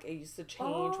have like it used to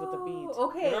change with the beat.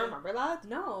 Okay. You don't remember that?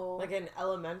 No. Like in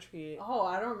elementary. Oh,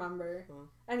 I don't remember.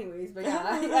 Anyways, but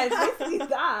yeah, it's basically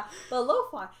that. But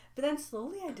lo-fi. But then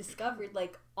slowly I discovered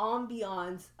like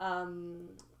ambiance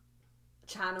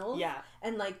channels. Yeah.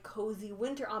 And like cozy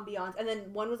winter ambiance. And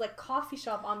then one was like coffee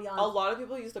shop ambiance. A lot of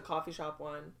people use the coffee shop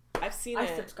one. I've seen it.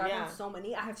 I subscribe on so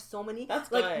many. I have so many.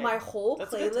 That's like good. My whole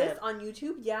That's playlist on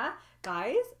YouTube. Yeah,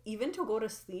 guys. Even to go to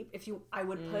sleep, I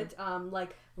would put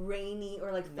like rainy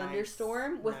or like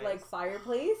thunderstorm with like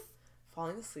fireplace.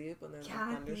 Falling asleep when there's a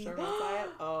thunderstorm outside.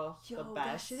 Oh, the best.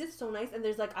 That shit is so nice. And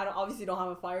there's like obviously don't have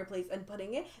a fireplace, and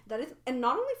putting it and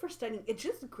not only for studying, it's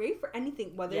just great for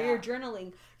anything. Whether you're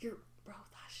journaling, bro,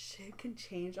 that shit can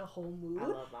change a whole mood. I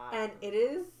love that. And it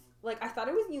is. Like, I thought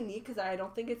it was unique because I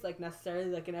don't think it's, like, necessarily,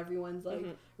 like, in everyone's, like,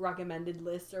 recommended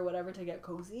list or whatever to get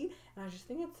cozy. And I just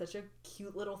think it's such a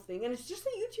cute little thing. And it's just a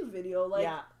YouTube video. Like,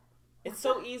 yeah. It's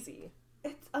so easy.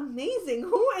 It's amazing.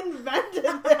 Who invented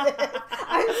this?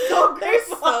 I'm so grateful. They're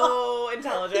so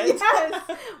intelligent.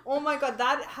 Yes. Oh, my God.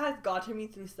 That has gotten me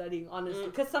through studying, honestly.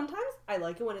 Because sometimes I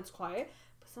like it when it's quiet.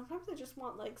 Sometimes I just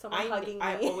want, like, someone hugging me.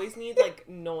 I always need, like,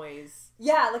 noise.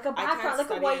 Yeah, like a background, like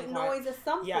a white noise or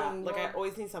something. Yeah, like, I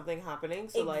always need something happening.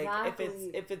 So, like,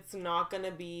 if it's not gonna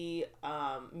be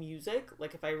music,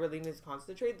 like, if I really need to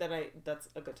concentrate, then that's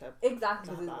a good tip.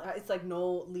 Exactly. It's, like,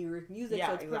 no lyric music,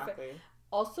 so it's perfect.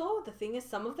 Also, the thing is,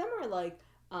 some of them are, like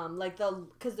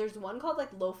because there's one called,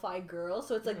 like, Lo-Fi Girl,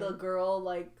 so it's, like, the girl,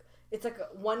 like, it's like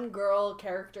one girl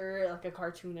character, like a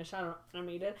cartoonish, I don't know,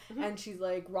 animated, and she's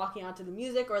like rocking out to the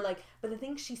music, or like, but the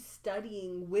thing she's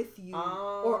studying with you,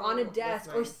 or on a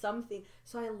desk, or something.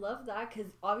 So I love that because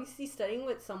obviously studying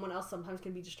with someone else sometimes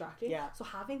can be distracting. Yeah. So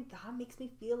having that makes me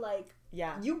feel like,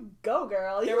 you go,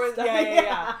 girl.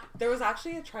 There was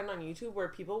actually a trend on YouTube where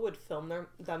people would film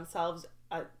themselves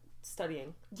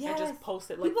studying and just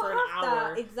post it like people for an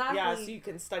hour. Exactly. Yeah, so you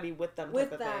can study with them.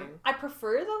 Thing. I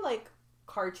prefer the like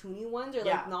cartoony ones or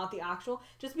like not the actual,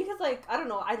 just because like I don't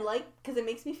know, I like because it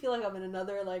makes me feel like I'm in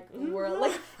another like world,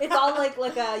 like it's all like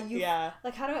a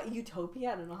like how do I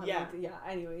utopia, I don't know how to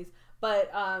anyways.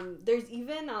 But there's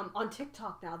even on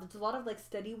TikTok now there's a lot of like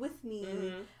study with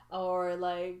me or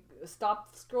like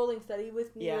stop scrolling, study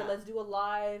with me, or let's do a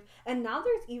live. And now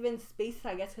there's even spaces,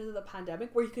 I guess because of the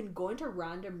pandemic, where you can go into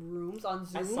random rooms on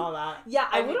Zoom. I saw that. Yeah,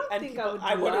 I wouldn't think people,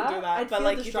 I wouldn't do that. But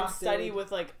like you can study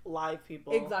with like live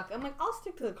people. Exactly. I'm like, I'll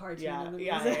stick to the cartoon.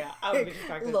 Yeah. I would be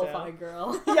distracted. Lo-fi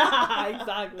girl. Yeah,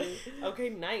 exactly. Okay,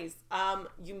 nice.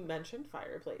 You mentioned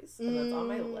fireplace, and that's on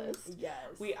my list. Yes.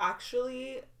 We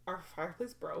actually, our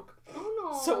fireplace broke.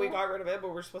 Oh no. So we got rid of it,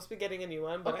 but we're supposed to be getting a new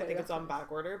one, but I think it's on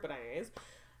back order. But anyways,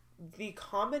 the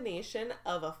combination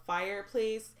of a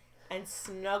fireplace and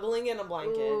snuggling in a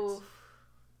blanket. Ooh.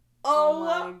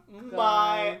 Oh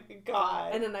my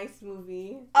god. And a nice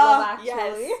movie. Love Actually.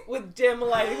 Yes. With dim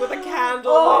lighting, with a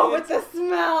candle. With the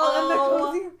smell and the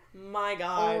cozy. My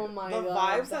god. Oh my god. The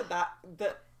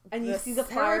vibes and you see the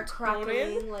fire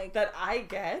crackling like that I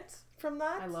get from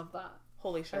that. I love that.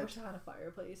 Holy shit. I wish I had a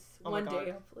fireplace. One day,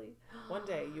 hopefully. One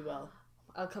day you will.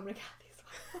 I'll come to Kathy's.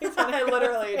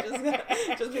 Literally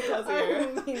just because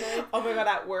of you. Oh my god,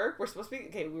 at work we were supposed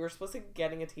to be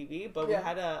getting a TV, but we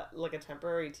had a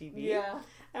temporary TV. Yeah.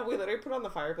 And we literally put on the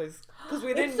fireplace because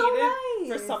we didn't need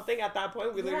it for something at that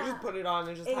point. We literally just put it on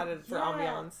and just had it for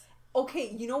ambiance.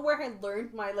 Okay, you know where I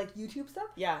learned my like YouTube stuff?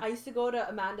 Yeah. I used to go to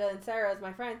Amanda and Sarah as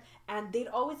my friends, and they'd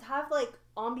always have like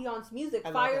ambiance music,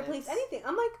 fireplace, anything.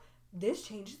 I'm like, this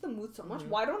changes the mood so much.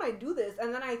 Why don't I do this?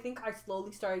 And then I think I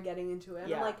slowly started getting into it.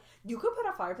 And I'm like, you could put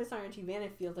a fireplace on your TV and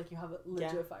it feels like you have a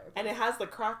legit fireplace. And it has the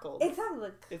crackle. Exactly.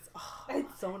 Like, it's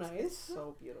so nice. It's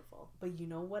so beautiful. But you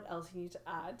know what else you need to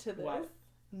add to this? What?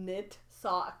 Knit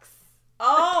socks.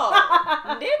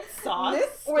 Oh, knit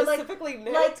socks? Or specifically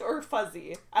knit or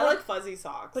fuzzy? I like fuzzy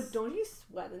socks. But don't you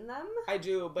sweat in them? I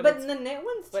do, but the knit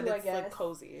ones too, but I guess. Like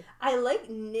cozy. I like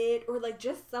knit or like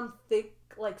just some thick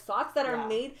like socks that are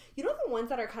made, you know, the ones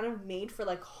that are kind of made for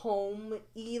like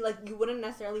home-y, like you wouldn't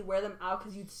necessarily wear them out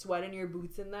because you'd sweat in your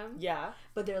boots in them. Yeah.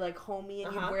 But they're like homey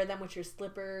and you wear them with your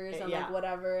slippers and like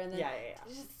whatever. And then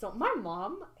so my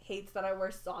mom hates that I wear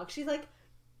socks. She's like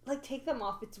take them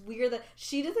off. It's weird that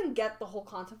she doesn't get the whole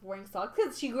concept of wearing socks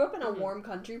because she grew up in a warm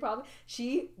country. Probably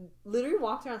she literally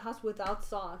walked around the house without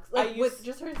socks, with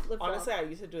just her flip-flops. Honestly, I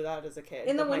used to do that as a kid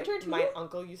in the winter too. My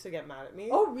uncle used to get mad at me.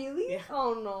 Oh really? Yeah.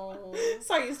 Oh no.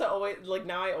 So I used to always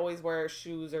now I always wear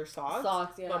shoes or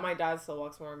socks. Yeah. But my dad still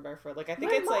walks more in barefoot. Like I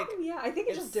think I think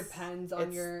it just depends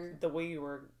on your the way you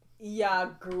were. Yeah,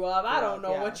 I don't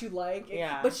know what you like.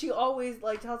 Yeah. But she always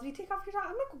like tells me, take off your top.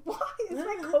 I'm like, why? It's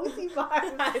my cozy cozy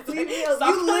vibes. Leave me alone.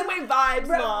 Stop killing my vibes,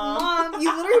 Mom,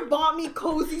 you literally bought me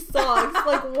cozy socks.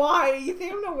 Like, why? You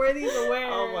think I'm gonna wear these to wear?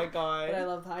 Oh my god. But I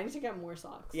love that. I need to get more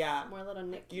socks. Yeah. More little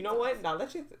Nick. You know what? Now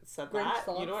that you said that,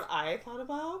 you know what I thought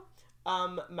about?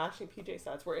 Matching PJ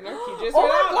sets. We're in our PJs oh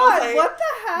right my now. god, what the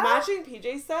heck? Matching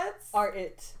PJ sets are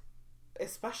it.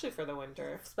 Especially for the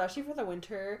winter.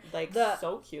 Like,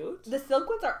 so cute. The silk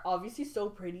ones are obviously so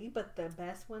pretty, but the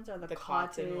best ones are the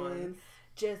cotton ones.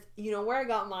 Just, you know where I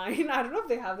got mine? I don't know if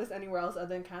they have this anywhere else other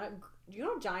than kind of... You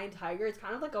know Giant Tiger? It's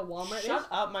kind of like a Walmart. Shut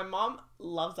up. My mom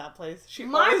loves that place.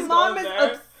 My mom is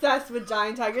obsessed with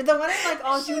Giant Tiger. The one in like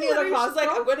all junior the Costco. She's like,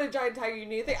 I'm going to Giant Tiger. You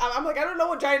need anything? I'm like, I don't know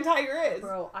what Giant Tiger is.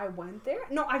 Bro, I went there.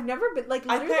 No, I've never been. Like,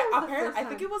 literally, I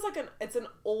think it was like it's an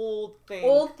old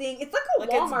thing. It's like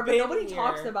a Walmart, but nobody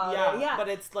talks about it. Yeah, but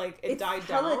it's like it died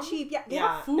down. It's hella cheap. Yeah, they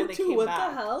have food too. What the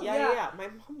hell? Yeah. My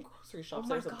mom grocery shops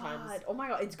there sometimes. Oh my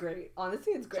god, it's great.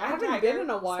 Honestly, it's great. Giant I haven't been in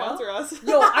a while. Sponsor us.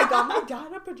 Yo, I got my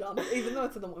dad a pajama, even though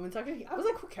it's in the women's section. I was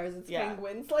like, who cares? It's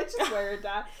penguins. Like, just wear it,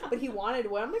 Dad. But he wanted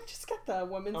one. I'm like, just get the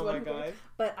women's one. Oh my god.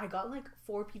 But I got like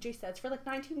 4 PJ sets for like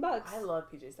 $19. I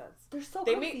love PJ sets. They're so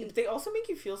comfy. They also make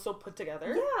you feel so put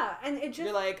together. Yeah, and it just...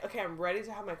 You're like, okay, I'm ready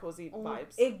to have my cozy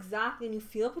vibes. Exactly, and you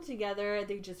feel put together.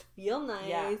 They just feel nice.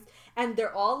 Yeah. And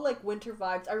they're all like winter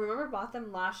vibes. I remember bought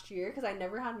them last year because I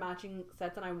never had matching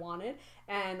sets and I wanted.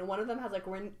 And one of them has like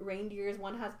reindeers,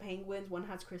 one has penguins, one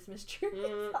has Christmas trees.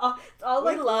 It's all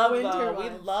like winter vibes. We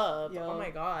love. Yo. Oh my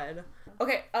god.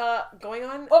 Okay, going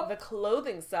on the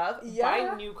clothing stuff.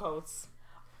 Buying new coats.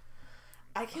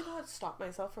 I cannot stop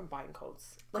myself from buying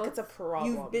coats. Like, it's a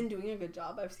problem. You've been doing a good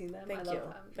job. I've seen them. Thank you.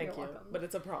 Thank you. But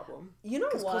it's a problem. You know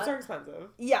what? Because coats are expensive.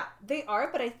 Yeah, they are.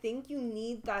 But I think you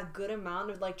need that good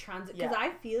amount of like transit. Because I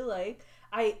feel like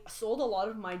I sold a lot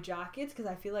of my jackets because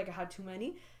I feel like I had too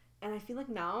many. And I feel like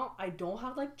now I don't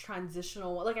have like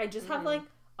transitional. Like, I just have like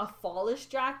a fallish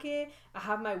jacket. I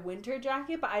have my winter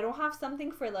jacket. But I don't have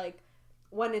something for like...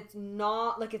 when it's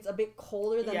not, like, it's a bit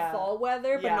colder than fall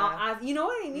weather, but not as, you know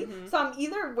what I mean? Mm-hmm. So I'm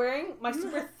either wearing my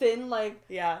super thin, like,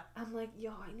 I'm like,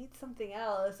 yo, I need something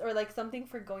else, or, like, something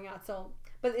for going out, so,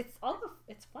 but it's fun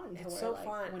to wear, so like,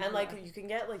 fun, and, like, you can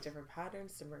get, like, different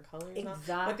patterns, different colors,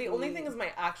 but the only thing is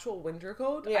my actual winter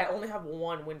coat, I only have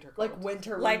one winter coat. Like,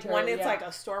 winter, like, when it's, like,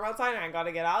 a storm outside and I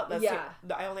gotta get out, that's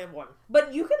I only have one.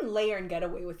 But you can layer and get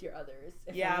away with your others.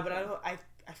 But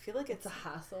I feel like it's a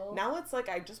hassle. Now it's like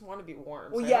I just want to be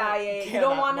warm. Well, You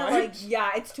don't want to like. Yeah,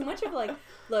 it's too much of like.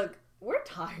 Look, we're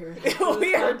tired.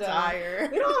 We are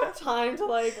tired. We don't have time to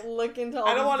like look into all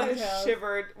I don't want to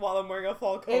shiver while I'm wearing a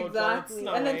fall coat. Exactly,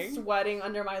 and then sweating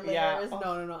under my layers.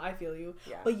 No, I feel you.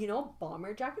 Yeah. But you know,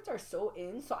 bomber jackets are so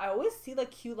in. So I always see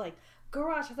like cute like.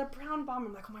 Garage has a brown bomber.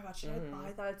 I'm like, oh my god, should I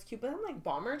buy that? It's cute. But I'm like,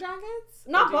 bomber jackets?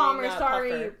 Not bomber.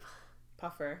 Sorry,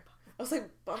 puffer. I was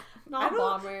like, not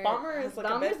bomber. Bomber is like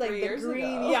Bomber's like the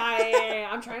green. Ago. Yeah.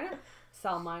 I'm trying to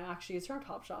sell mine. Actually, it's from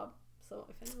Topshop. So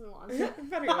if anyone wants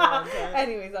it.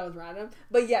 Anyways, that was random.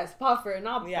 But yes, puffer,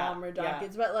 not bomber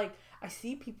jackets. But like, I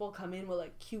see people come in with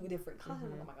like cute different colors.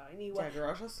 I'm like, oh my god, I need one. Yeah,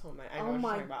 Garage is so nice. I know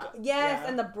what you're talking about. Yes,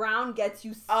 and the brown gets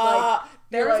you. Like,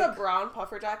 there's a brown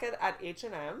puffer jacket at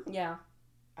H&M. Yeah.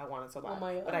 I want it so bad. Oh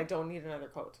my god. But I don't need another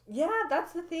coat. Yeah,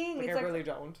 that's the thing. Like, I really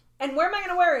don't. And where am I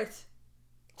gonna wear it?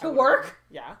 To work?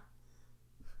 Yeah.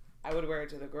 I would wear it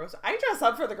to the grocery. I dress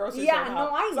up for the grocery store. Yeah,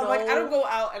 no, I know. So I'm like, I don't go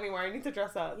out anywhere. I need to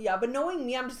dress up. Yeah, but knowing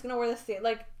me, I'm just gonna wear the same.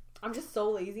 Like, I'm just so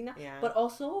lazy now. Yeah. But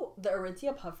also, the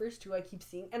Aritzia puffers, too, I keep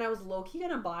seeing. And I was low-key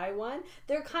gonna buy one.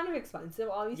 They're kind of expensive,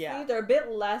 obviously. Yeah. They're a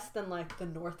bit less than, like, the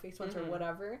North Face ones or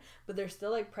whatever. But they're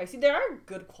still, like, pricey. They are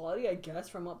good quality, I guess,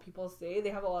 from what people say. They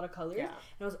have a lot of colors. Yeah.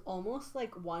 And I was almost,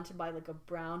 like, want to buy, like, a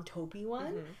brown taupey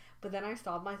one. Mm-hmm. But then I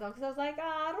stopped myself because I was like,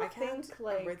 I don't think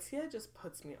like Aritzia just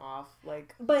puts me off.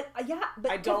 Like, but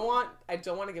I don't want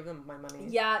to give them my money.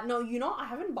 Yeah, no, you know, I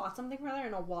haven't bought something from there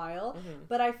in a while,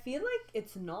 but I feel like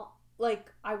it's not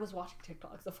like I was watching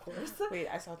TikToks, of course. Wait,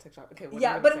 I saw TikTok. Okay,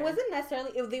 but it wasn't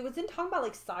necessarily. They wasn't talking about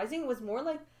like sizing. It was more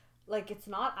like it's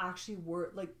not actually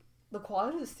worth like. The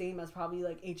quality is the same as probably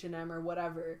like H&M or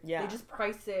whatever. Yeah, they just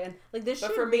price it and like this.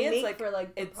 But for me, it's like for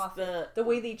like it's the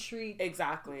way they treat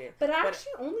exactly. But I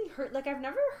actually only heard like I've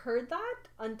never heard that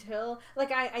until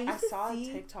like I saw a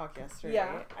TikTok yesterday.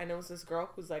 Yeah, and it was this girl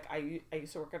who's like I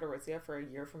used to work at Aritzia for a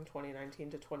year from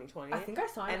 2019 to 2020. I think I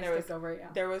saw it. And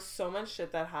there was so much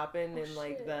shit that happened in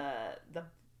like the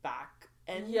back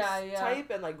end type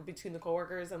and like between the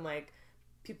coworkers and like.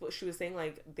 she was saying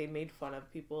like they made fun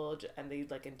of people and they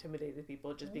like intimidated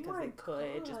people just because they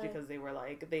could, just because they were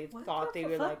like thought they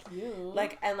were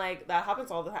like and like that happens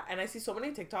all the time. And I see so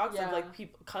many TikToks of like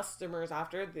customers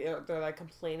after they're like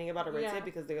complaining about Aritzia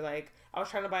because they're like, I was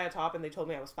trying to buy a top and they told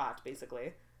me I was fat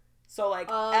basically. So like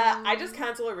I just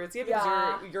cancel Aritzia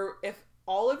because you're if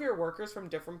all of your workers from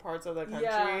different parts of the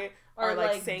country are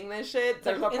like saying this shit,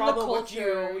 there's a problem with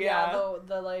you.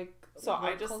 The like so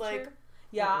I just culture. Like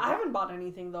yeah, I haven't bought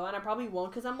anything though, and I probably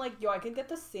won't because I'm like, yo, I could get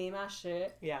the same ass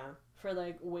shit. Yeah. For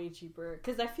like way cheaper,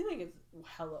 because I feel like it's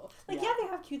hello. Like they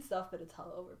have cute stuff, but it's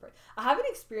hella overpriced. I haven't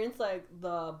experienced like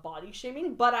the body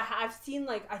shaming, but I have seen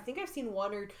like I think I've seen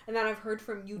one and then I've heard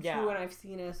from you too, and I've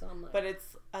seen it. So I'm like, but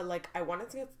it's like I wanted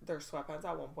to get their sweatpants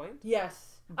at one point.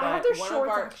 Yes, but I had their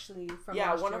shorts actually. From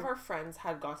one of our friends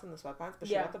had gotten the sweatpants, but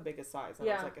she got the biggest size, and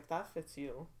I was like, if that fits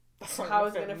you, that's not how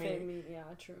is it gonna fit me? Yeah,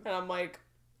 true. And I'm like,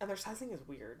 and their sizing is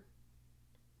weird.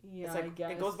 Yeah, it's like, I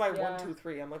guess. It goes by 1, 2,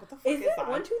 3. I'm like, what the fuck is that?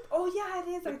 1, 2? Oh yeah, it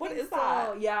is. Like, what is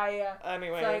that? Yeah.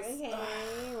 Anyways, like,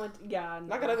 okay, I'm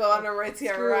not gonna go on a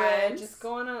Aritzia rant. Just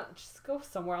go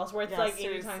somewhere else where it's like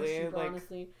 80 times cheaper. Like,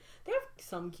 honestly, they have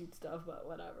some cute stuff, but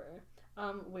whatever.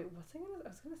 Wait, I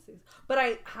was gonna say this. But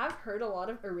I have heard a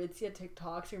lot of Aritzia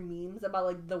TikToks or memes about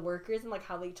like the workers and like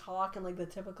how they talk and like the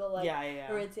typical like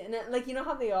Aritzia and like you know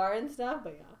how they are and stuff.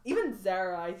 But even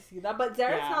Zara, I see that. But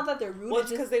Zara, it's not that they're rude. Well,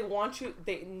 it's because they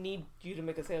need you to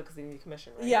make a sale because they need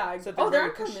commission, right? Yeah. So they're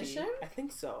on commission. I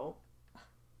think so.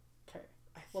 Okay.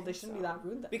 Well, they shouldn't be that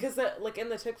rude then. Because like in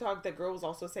the TikTok, the girl was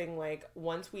also saying like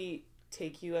once we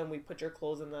take you and we put your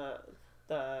clothes in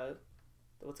the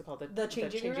what's it called? The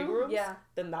changing rooms? Yeah.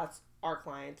 Then that's our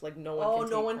client. Like, no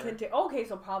one can take her. Okay,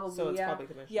 so probably, so it's probably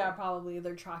commission. Yeah, probably.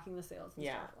 They're tracking the sales and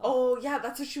stuff. Oh, yeah,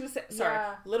 that's what she was saying. Sorry.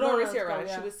 Little Aritzia, right?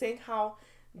 She was saying how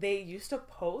they used to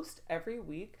post every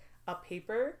week a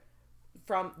paper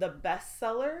from the best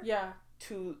seller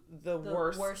to the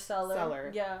worst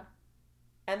seller. Yeah.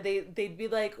 And they'd be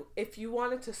like, if you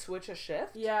wanted to switch a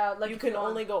shift, like you can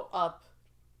only go up.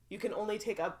 You can only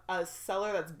take up a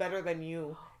seller that's better than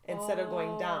you instead of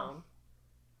going down.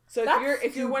 So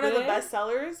if you're one of the best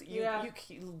sellers, you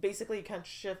basically can't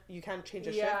change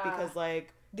a shift because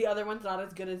like the other one's not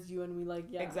as good as you, and we like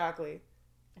exactly.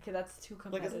 Okay, that's too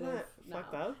competitive. Like, isn't that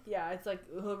fucked up? Yeah, it's like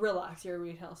relax, you're a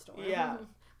retail store. Yeah.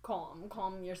 Calm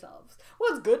yourselves. Well,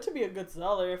 it's good to be a good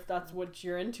seller if that's what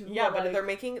you're into. Yeah, but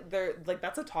they're like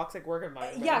that's a toxic work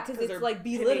environment. Yeah, because it's like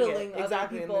belittling other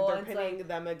people. And they're pinning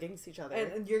them against each other.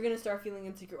 And you're gonna start feeling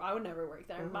insecure. I would never work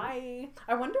there. Mm-hmm. Bye.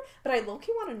 I wonder, but I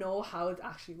low-key want to know how it's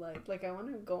actually like. Like, I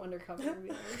want to go undercover. And be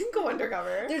like, go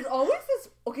undercover. There's always this.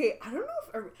 Okay, I don't know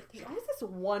if there's always this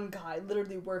one guy,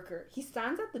 literally worker. He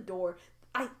stands at the door.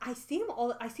 I see him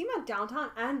I see him at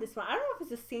downtown and this one. I don't know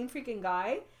if it's the same freaking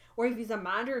guy. Or if he's a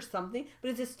manager or something, but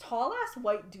it's this tall ass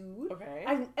white dude. Okay.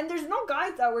 And there's no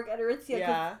guys that work at Aritzia.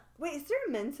 Yeah. Wait, is there a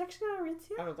men's section at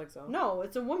Aritzia? I don't think so. No,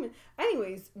 it's a woman.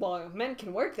 Anyways, well, men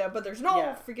can work there, but there's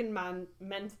no freaking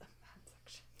men's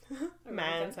section.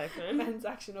 Men's section. Men's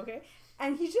section, okay.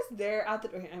 And he's just there at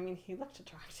the. I mean, he looked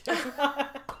attractive.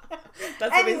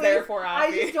 That's what he's there for.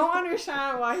 I just don't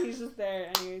understand why he's just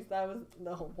there. Anyways, that was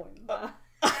the whole point.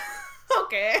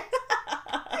 Okay.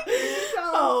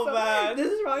 Oh man,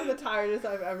 this is probably the tiredest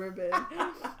I've ever been.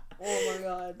 Oh my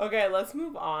god. Okay, let's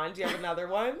move on. Do you have another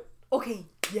one? Okay.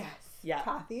 Yes. Yeah.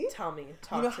 Kathy, tell me.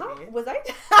 Talk to me. Was I?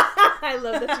 I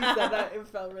love that you said that. It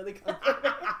felt really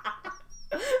comforting.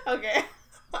 Okay.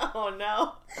 Oh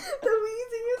no. The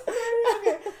wheezing is funny.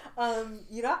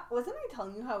 Okay. Wasn't I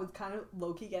telling you how I was kind of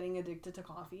low-key getting addicted to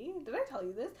coffee? Did I tell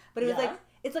you this? But it was like,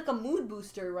 it's like a mood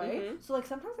booster, right? Mm-hmm. So like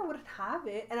sometimes I wouldn't have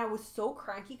it and I was so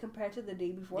cranky compared to the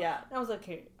day before. Yeah. And I was like,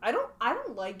 hey, I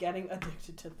don't like getting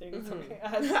addicted to things. Mm-hmm. Okay.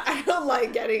 I don't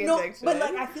like getting addicted. But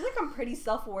like I feel like I'm pretty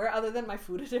self-aware other than my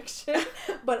food addiction.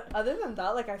 But other than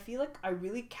that, like I feel like I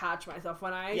really catch myself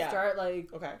when I start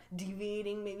like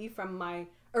deviating maybe from my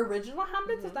original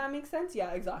habits, if that makes sense.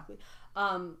 Yeah, exactly.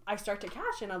 I start to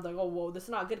catch and I'm like, oh whoa, this is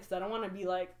not good because I don't want to be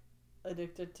like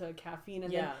addicted to caffeine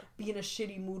and then be in a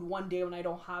shitty mood one day when I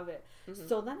don't have it.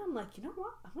 So then I'm like, you know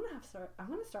what? I'm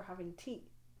gonna start having tea.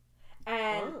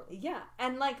 And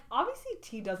and like obviously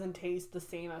tea doesn't taste the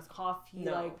same as coffee.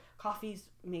 No. Like coffee's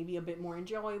maybe a bit more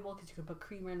enjoyable because you can put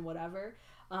creamer in whatever,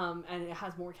 and it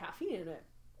has more caffeine in it.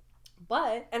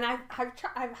 But and I've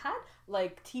had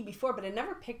like tea before, but it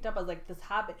never picked up as like this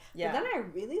habit. Yeah. But then I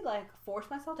really like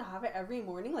forced myself to have it every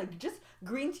morning, like just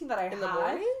green tea that I had. In the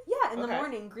morning? Yeah, Yeah, in the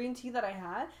morning, green tea that I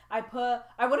had, I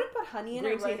wouldn't put honey in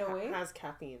it right away. Green tea has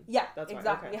caffeine. Yeah, that's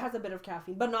exactly. Okay. It has a bit of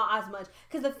caffeine, but not as much.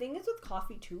 Because the thing is with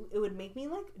coffee too, it would make me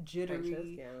like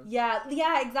jittery. Anxious,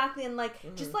 yeah, exactly, and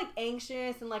like just like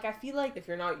anxious, and like I feel like if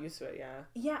you're not used to it,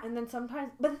 yeah, and then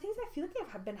sometimes, but the thing is, I feel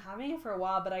like I've been having it for a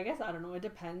while, but I guess I don't know. It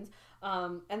depends.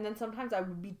 And then sometimes I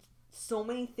would be so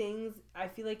many things. I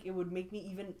feel like it would make me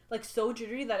even like so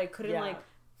jittery that I couldn't like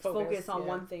focus on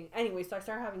one thing. Anyway, so I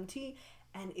started having tea,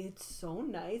 and it's so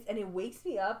nice, and it wakes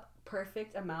me up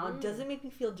perfect amount. Doesn't make me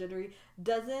feel jittery.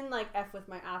 Doesn't like F with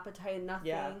my appetite. Nothing.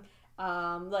 Yeah.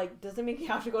 Like doesn't make me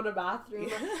have to go to the bathroom.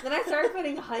 Then I started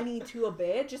putting honey to a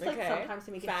bit, just like sometimes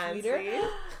to make it sweeter.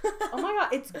 Oh my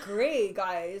god, it's great,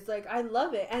 guys. Like I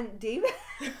love it. And David,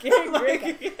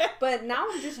 but now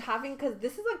I'm just having, because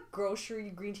this is like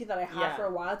grocery green tea that I had for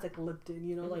a while. It's like Lipton,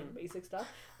 you know, like basic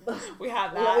stuff. But we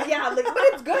have that. Yeah, like, but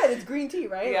it's good. It's green tea,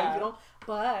 right? Yeah. Like, you know.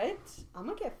 But I'm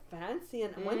gonna get fancy,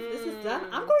 and once this is done,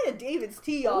 I'm going to David's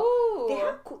Tea, y'all. Ooh. They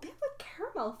have like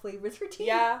caramel flavors for tea.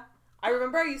 Yeah. I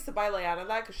remember I used to buy Liana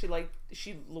that because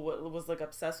she was like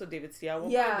obsessed with David's Tea at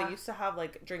one point. They used to have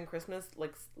like during Christmas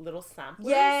like little samplers.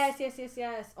 Yes. I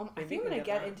think I'm gonna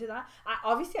get into that.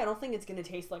 Obviously I don't think it's gonna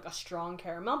taste like a strong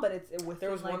caramel, but it's with. There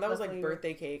was one that was like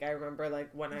birthday cake. I remember like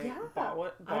when I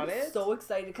bought it. I'm so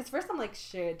excited because first I'm like,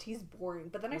 shit, tea's boring,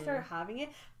 but then I started having it.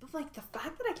 But like the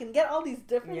fact that I can get all these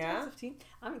different types of tea,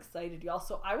 I'm excited, y'all.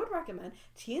 So I would recommend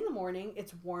tea in the morning.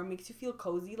 It's warm, makes you feel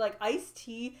cozy. Like iced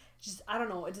tea, just I don't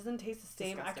know, it doesn't taste the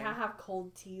same. Disgusting. I can't have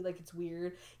cold tea, like it's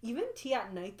weird. Even tea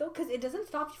at night though, because it doesn't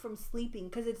stop you from sleeping,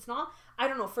 because it's not, I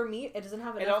don't know, for me it doesn't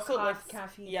have enough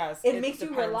caffeine. Yes, it makes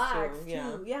you relax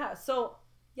too. Yeah, so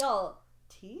y'all,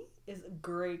 tea is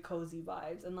great cozy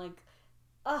vibes, and like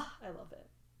I love it.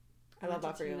 I love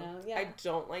that for you. Yeah. I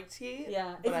don't like tea.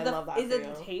 Yeah, but I love that for you. Is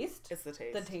it the taste? It's the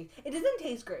taste. The taste. It doesn't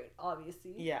taste great,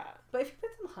 obviously. Yeah. But if you put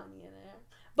some honey in it.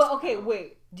 But okay,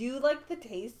 wait. Do you like the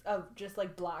taste of just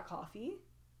like black coffee?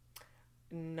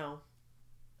 No.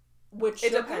 With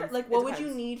sugar? It depends. Like, what would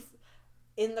you need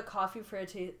in the coffee for it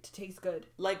to taste good?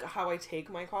 Like how I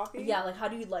take my coffee? Yeah, like how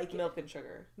do you like it? Milk and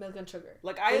sugar. Milk and sugar.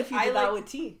 Like what if you did that with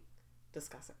tea?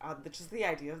 Disgusting. Just the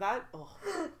idea of that.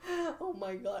 Oh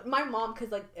my god. My mom, because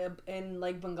like in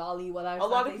like Bengali, what I was a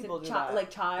lot of people do that.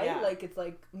 Like chai, like it's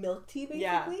like milk tea basically.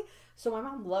 Yeah. So my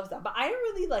mom loves that, but I didn't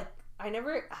really like. I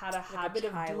never had a habit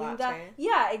of doing latte. That.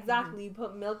 Yeah, exactly. You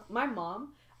put milk. My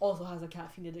mom also has a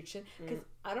caffeine addiction because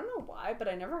I don't know why, but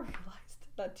I never realized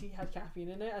that tea had caffeine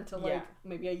in it until like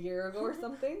maybe a year ago or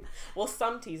something. Well,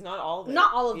 some teas, not all of them.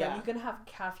 Not all of them. You can have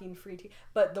caffeine-free tea,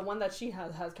 but the one that she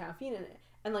has caffeine in it.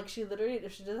 And like she literally,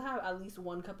 if she doesn't have at least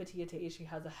one cup of tea a day, she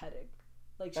has a headache.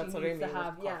 Like that's she needs to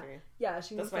have,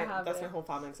 she needs to have. That's my whole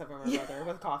family except for my brother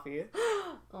with coffee.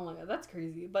 Oh my god, that's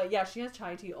crazy. But yeah, she has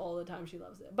chai tea all the time. She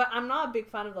loves it. But I'm not a big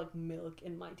fan of like milk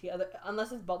in my tea,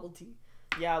 unless it's bubble tea.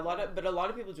 Yeah, a lot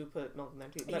of people do put milk in their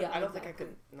tea, but I don't think I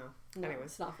could. No, anyways,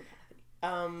 it's not for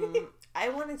Kathy. I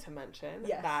wanted to mention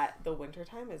that the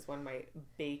wintertime is when my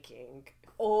baking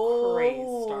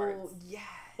craze starts. Yes.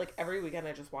 Like every weekend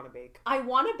I just want to bake. I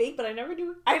want to bake, but I never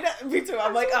do. I know, me too.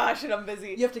 I'm like, shit, I'm busy.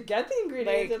 You have to get the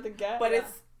ingredients. You have to get. But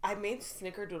I made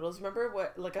snickerdoodles. Remember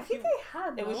what? Like I think they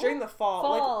had. It was during the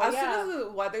fall. Like as soon as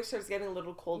the weather starts getting a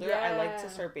little colder, I like to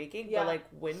start baking. Yeah. But like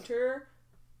winter,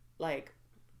 like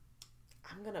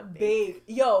I'm gonna bake.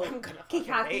 Yo, I'm gonna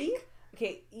Kathy. bake.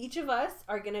 Okay, each of us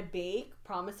are gonna bake.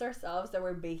 Promise ourselves that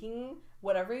we're baking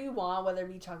whatever you want, whether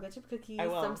it be chocolate chip cookies,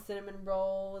 some cinnamon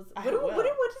rolls. What is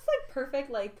like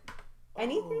perfect like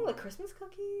anything like Christmas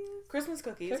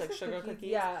cookies, like sugar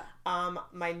cookies. Yeah.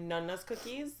 My nunna's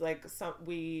cookies, like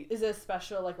is it a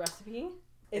special like recipe?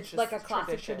 It's like a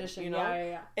classic tradition. You know?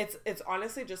 Yeah. It's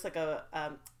honestly just like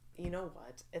a you know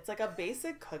what? It's like a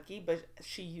basic cookie, but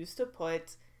she used to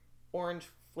put orange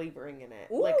flavoring in it.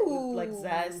 Ooh. like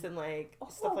zest and like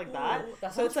stuff like that.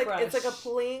 So it's like fresh. It's like a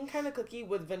plain kind of cookie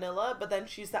with vanilla, but then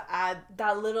she used to add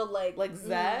that little like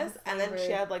zest, and then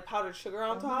she had like powdered sugar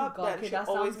on top. Then she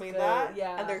always made that.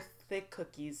 Yeah. And they're thick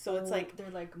cookies, so it's like they're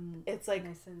like it's like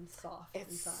nice and soft.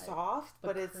 It's inside, soft,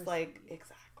 but it's like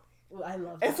exactly. Ooh, I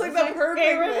love it. It's like the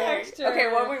perfect texture.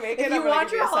 Okay, when we make it, if you want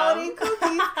your holiday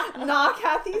cookies, not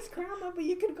Kathy's grandma, but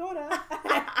you can go to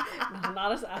no,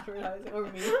 not as advertising or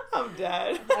me. I'm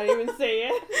dead. I didn't even say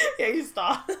it. Yeah, you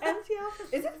stop.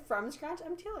 MTL. Is it from scratch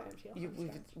MTL or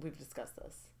MTL? We've discussed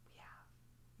this. Yeah.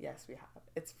 Yes, we have.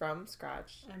 It's from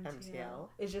scratch MTL.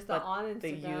 It's just on Instagram.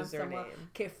 The username.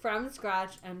 Okay, from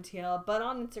scratch MTL, but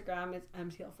on Instagram it's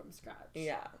MTL from scratch.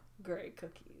 Yeah. Great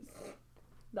cookies.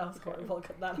 That was horrible.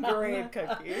 Cut that Great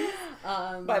cookies.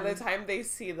 By the time they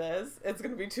see this, it's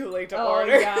gonna be too late to oh,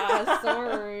 order. Yeah,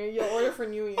 sorry. You'll order for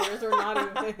New Year's or not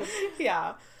even.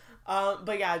 Yeah.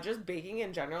 But yeah, just baking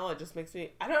in general, it just makes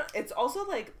me, it's also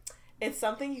like, it's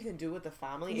something you can do with the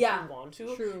family if you want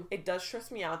to. True. It does stress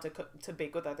me out to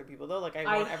bake with other people though. Like I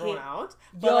want everyone out.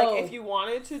 But Yo, like if you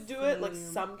wanted to do it, like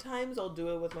sometimes I'll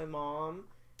do it with my mom.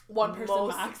 One person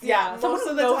max. Yeah, most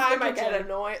of the time I get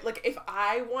annoyed. Like if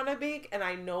I want to bake and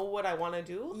I know what I want to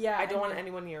do, I don't want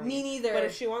anyone near me. Me neither. But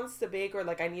if she wants to bake or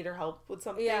like I need her help with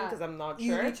something because I'm not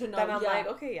sure, need to know. then I'm like,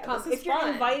 okay, this is if you're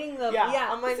fun. inviting them,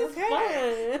 I'm like,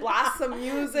 okay, blast some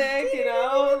music, you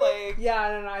know, like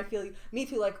no, I feel you. Me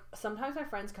too. Like sometimes my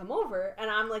friends come over and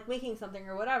I'm like making something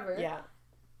or whatever,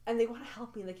 and they want to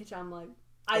help me in the kitchen. I'm like.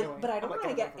 But I don't want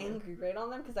to get angry right on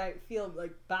them because I feel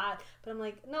like bad. But I'm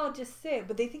like, no, just sit.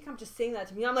 But they think I'm just saying that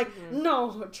to me. I'm like,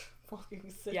 no,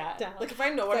 fucking sit down. Like if I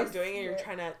know what I'm doing and you're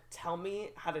trying to tell me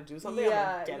how to do something, I'm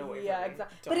like, get away from me. Yeah,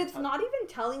 exactly. But it's not even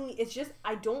telling me. It's just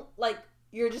I don't like.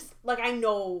 You're just like I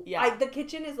know. Yeah. The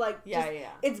kitchen is like.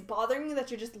 It's bothering me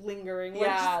that you're just lingering.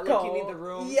 Yeah. Like you need the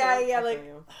room. Yeah. Like.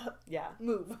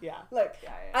 Move. Yeah. Like.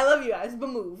 I love you guys, but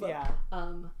move. Yeah.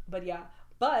 But yeah.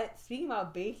 But speaking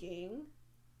about baking.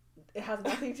 It has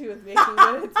nothing to do with baking,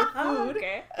 but it's food.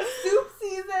 Okay.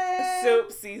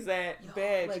 Soup season.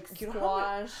 Bitch. Like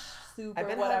squash soup I've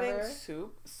been or whatever. having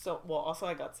soup. So, well, also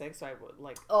I got sick, so I would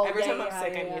like every time I'm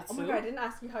sick, I need soup. Oh my god, I didn't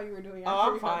ask you how you were doing.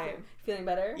 I'm fine. Feeling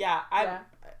better? Yeah,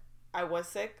 I was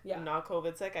sick, not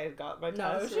COVID sick. I got my test.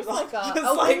 No, it was just like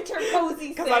a winter cozy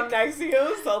sick. Because I'm next to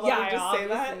you, so let me just say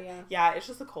that. Yeah, it's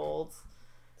just a cold.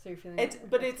 So you're feeling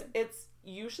But it's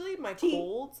usually my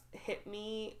colds hit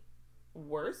me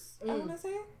worse, I want to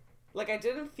say. Like, I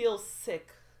didn't feel sick.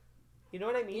 You know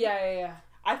what I mean? Yeah.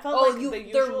 I felt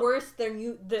they're worse than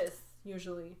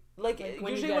usually. Like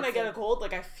usually when I get a cold,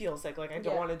 like, I feel sick. Like, I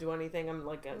don't want to do anything. I'm,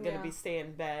 like, going to stay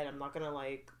in bed. I'm not going to,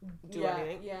 like, do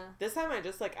anything. Yeah. This time, I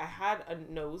just, like, I had a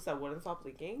nose that wouldn't stop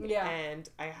leaking. Yeah. And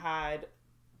I had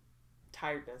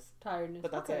tiredness.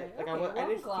 But that's it. Like, I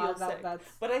didn't feel sick.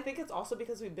 But I think it's also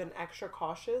because we've been extra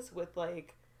cautious with,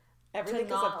 like, everything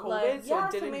because of COVID, so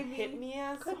it didn't hit me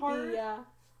as hard.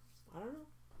 I don't know.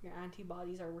 Your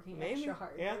antibodies are working extra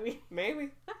hard. Yeah,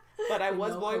 maybe. But I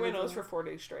was blowing my nose for 4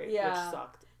 days straight, which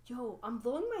sucked. Yo, I'm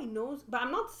blowing my nose, but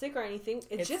I'm not sick or anything.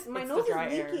 It's just my nose is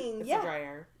leaking. It's the dry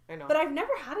air. I know. But I've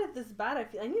never had it this bad.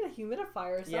 I need a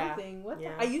humidifier or something. What?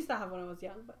 I used to have when I was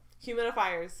young, but.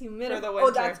 Humidifiers for the winter.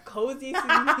 Oh, that's cozy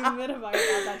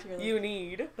humidifier. That's really. You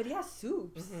need. But yeah,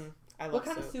 soups. Mm-hmm. I love what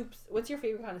kind of soups? What's your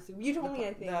favorite kind of soup? You told me,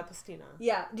 I think. The pastina.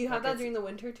 Yeah. Do you have that during the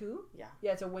winter too? Yeah.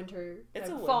 Yeah, it's a winter. It's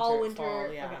a fall.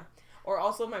 Yeah. Okay. Or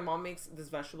also, my mom makes this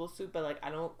vegetable soup, but like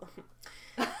I don't.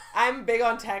 I'm big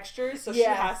on texture, so she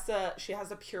has to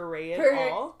puree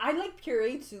it all. I like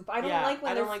pureed soup. I don't like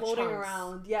when they're floating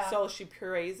around. Yeah. So she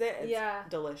purees it. It's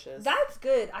delicious. That's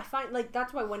good. I find like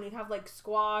that's why when you have like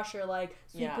squash or like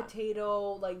sweet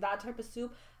potato, like that type of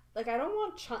soup. Like I don't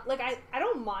want I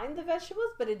don't mind the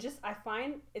vegetables, but I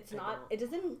find it's not. It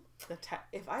doesn't.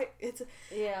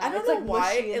 I don't know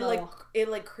why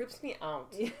it creeps me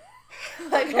out.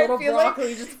 Like I feel broccoli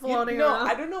like just floating around.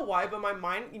 I don't know why, but my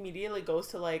mind immediately goes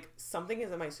to like something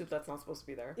is in my soup that's not supposed to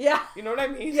be there. Yeah, you know what I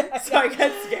mean. So I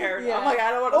get scared. I'm like,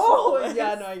 I don't want to. Oh,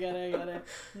 yeah, no, I get it.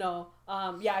 No,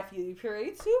 I feel you.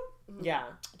 Pureed soup. Yeah,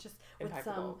 just with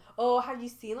some. Oh, have you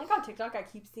seen like on TikTok? I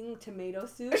keep seeing tomato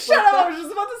soup. Shut up! I was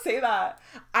just about to say that.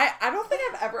 I don't think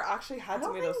I've ever actually had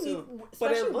tomato soup,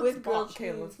 but it looks with grilled cheese.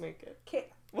 Okay, let's make it. Okay.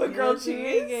 With grilled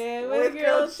cheese? With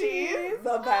grilled cheese?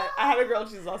 The best. I had a grilled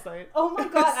cheese last night. Oh my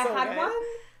god, I had one.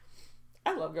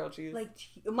 I love grilled cheese. Like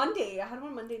Monday. I had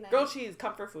one Monday night. Grilled cheese,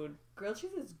 comfort food. Grilled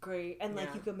cheese is great. And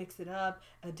like you can mix it up.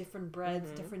 Different breads,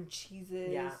 different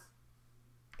cheeses. Yeah.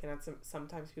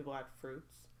 Sometimes people add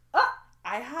fruits.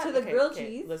 I had to the grilled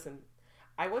cheese. Listen,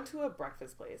 I went to a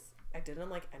breakfast place. I didn't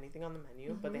like anything on the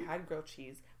menu, but they had grilled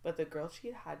cheese. But the grilled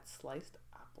cheese had sliced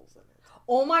apples in it.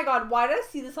 Oh my god! Why did I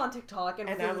see this on TikTok and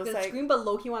I was like, scream? But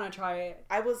low-key want to try it.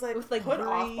 I was like, put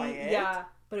off by it. Yeah,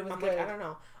 but it was good. Like, I don't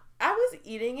know. I was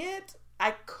eating it.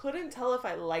 I couldn't tell if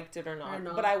I liked it or not,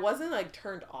 but I wasn't like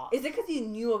turned off. Is it because you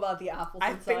knew about the apples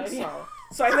inside? I think so.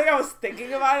 So I think I was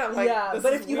thinking about it. I'm like, this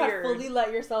but is if you weird. had fully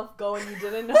let yourself go and you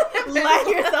didn't know, let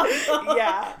yourself go.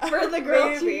 Yeah, for the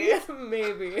grilled cheese,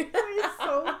 maybe.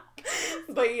 So,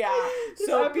 but yeah, this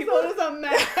so people is a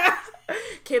mess.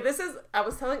 Okay, I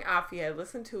was telling Afi, I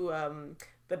listened to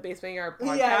the Basement Yard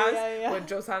podcast with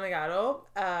Joe Sanagato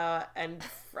and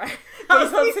Frank.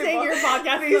 Saying your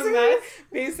podcast is a mess.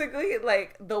 Basically,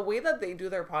 like the way that they do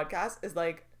their podcast is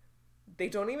like they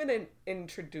don't even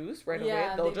introduce right away.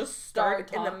 Yeah, They'll they just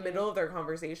start in the talking. middle of their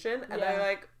conversation, and they're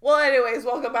like, "Well, anyways,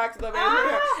 welcome back to the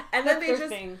man." And then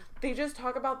they just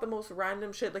talk about the most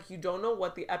random shit. Like, you don't know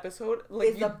what the episode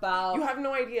is about. You have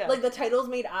no idea. Like, the title's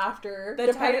made after,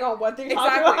 depending on what they're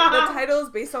talking exactly. about. The title is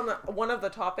based on one of the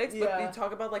topics, but they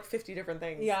talk about like 50 different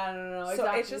things. Yeah, I don't know. So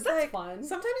exactly. it's just That's like fun.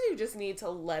 Sometimes you just need to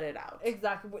let it out.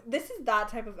 Exactly. This is that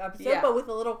type of episode, but with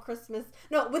a little Christmas.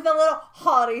 No, with a little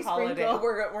holiday sprinkle.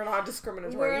 We're not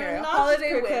discriminatory here. Not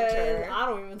Holiday winter. I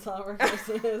don't even celebrate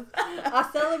Christmas. I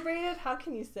celebrate it. How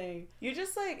can you say? You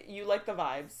just you like the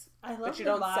vibes. I love but you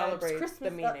the don't vibes. celebrate Christmas,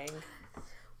 the meaning.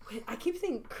 I keep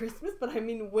saying Christmas, but I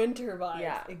mean winter vibes.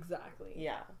 Yeah. Exactly.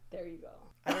 Yeah. There you go.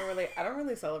 I don't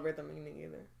really celebrate the meaning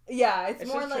either. Yeah, it's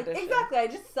more like tradition. exactly. I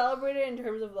just celebrate it in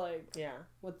terms of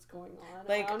what's going on.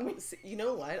 Like, you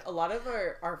know what? A lot of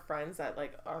our friends that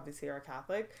obviously are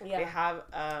Catholic, they have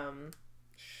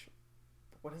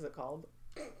what is it called?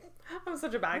 I'm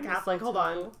such a bad Catholic. Hold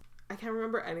on. I can't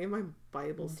remember any of my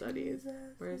Bible studies.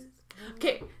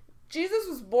 Okay, Jesus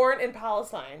was born in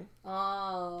Palestine.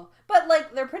 Oh, but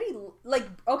they're pretty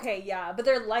okay, yeah, but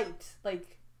they're light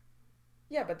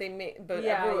Yeah, but they make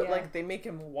they make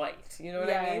him white. You know what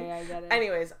I mean? Yeah, I get it.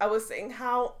 Anyways, I was saying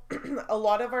how a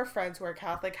lot of our friends who are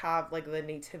Catholic have the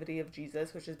nativity of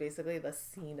Jesus, which is basically the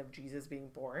scene of Jesus being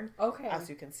born. Okay. As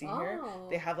you can see here,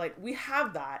 they have we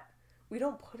have that. We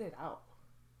don't put it out.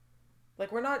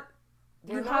 We're not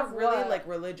really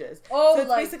religious. Oh, so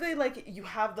it's basically you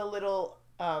have the little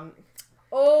the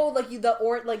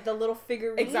little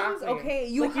figurines. Exactly. Okay,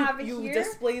 you have it you here. You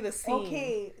display the scene.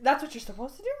 Okay, that's what you're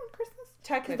supposed to do on Christmas.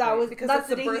 Technically, because that's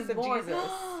the birth of born. Jesus.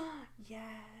 Yes.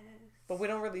 But we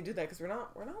don't really do that because we're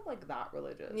not that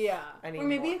religious. Yeah. Anymore. Or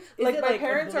maybe is my it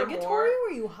parents are more.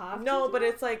 Where you have no, to but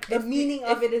it's the meaning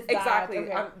of it is exactly.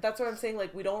 That. Okay. That's what I'm saying.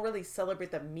 We don't really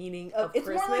celebrate the meaning of it's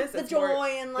Christmas. More like the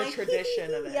joy and the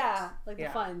tradition of it. Yeah, the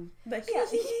fun. The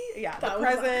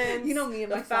presents. You know me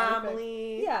and the my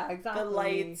family. Yeah, exactly. The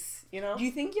lights. You know. Do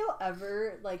you think you'll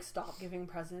ever stop giving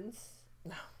presents?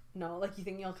 No. No, you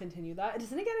think you'll continue that?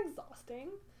 Doesn't it get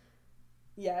exhausting?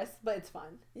 Yes, but it's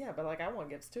fun. Yeah, but I want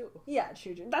gifts too. Yeah,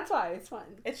 true. That's why it's fun.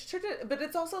 It's true, but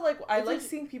it's also I like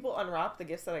seeing people unwrap the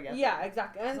gifts that I get. Yeah, them.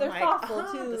 Exactly, and they're thoughtful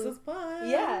too. This is fun.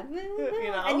 Yeah, you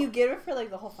know, and you give it for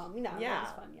the whole family. No, yeah,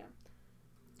 it's fun. Yeah.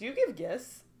 Do you give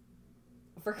gifts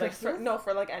for Christmas?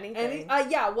 For anything.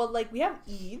 Yeah. Well, we have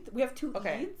Eid. We have two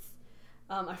okay.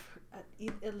 Eids.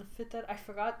 Eid al-Fitr. I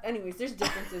forgot. Anyways, there's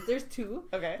differences. There's two.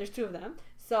 Okay. There's two of them.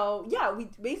 So yeah, we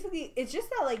basically it's just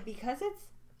that because it's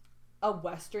a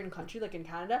Western country in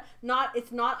Canada,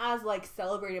 it's not as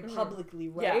celebrated publicly,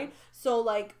 right? Yeah. So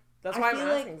that's why I'm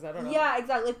asking. I don't know. Yeah,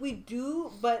 exactly. We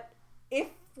do, but if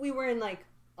we were in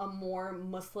a more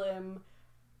Muslim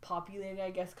populated, I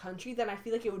guess, country, then I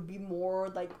feel it would be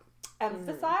more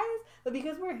emphasized. But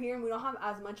because we're here and we don't have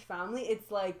as much family,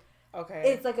 it's okay.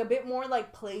 It's a bit more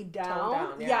played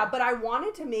down. Yeah, but I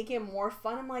wanted to make it more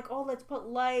fun. I'm oh, let's put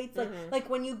lights.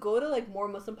 When you go to more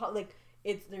Muslim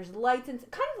there's lights and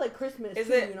kind of like Christmas. Is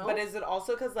too, it? You know? But is it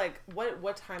also because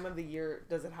what time of the year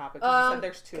does it happen? Because you said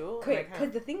there's two.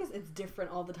 Because the thing is, it's different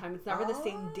all the time. It's never the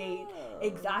same date.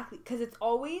 Exactly. Because it's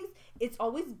always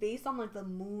based on the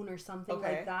moon or something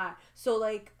like that. So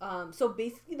so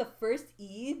basically the first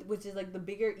Eid, which is the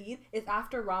bigger Eid, is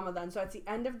after Ramadan. So it's the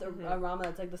end of the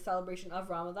Ramadan. It's the celebration of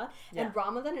Ramadan. Yeah. And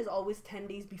Ramadan is always 10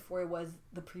 days before it was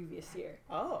the previous year.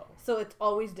 Oh. So it's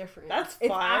always different. That's fun.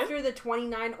 It's after the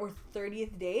 29th or 30th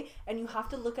day, and you have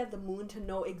to look at the moon to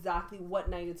know exactly what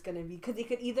night it's going to be. Because it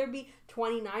could either be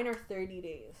 29 or 30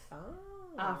 days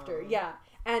after. Yeah.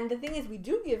 And the thing is, we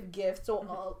do give gifts.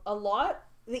 So a lot...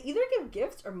 They either give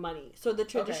gifts or money. So the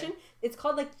tradition, it's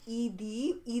called Eid.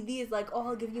 Eid is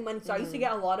I'll give you money. So I used to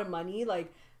get a lot of money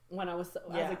when I was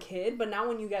as a kid. But now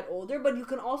when you get older, but you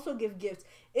can also give gifts.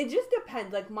 It just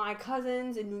depends. My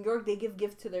cousins in New York, they give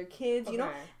gifts to their kids. You know,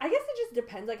 I guess it just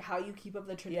depends how you keep up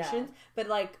the traditions. Yeah.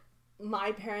 But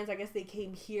my parents, I guess they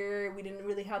came here. We didn't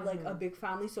really have a big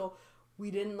family, so we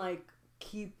didn't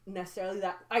keep necessarily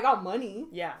that. I got money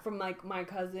from my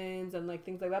cousins and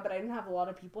things like that, but I didn't have a lot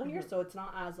of people here, so it's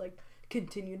not as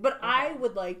continued. But I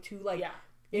would like to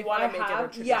if I make it a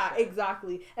tradition. Yeah,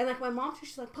 exactly. And my mom too,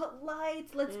 she's put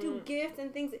lights, let's do gifts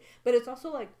and things. But it's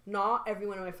also not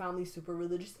everyone in my family is super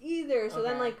religious either. So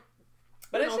then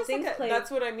but it's just that's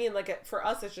what I mean. For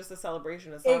us, it's just a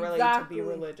celebration. It's not really to be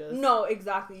religious. No,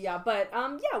 exactly. Yeah, but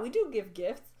we do give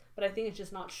gifts, but I think it's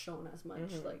just not shown as much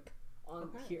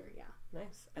on here. Yeah.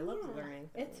 Nice. I love learning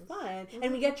things. It's fun.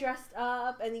 And we get dressed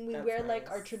up and then we wear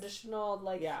our traditional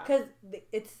because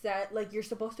it's set you're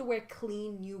supposed to wear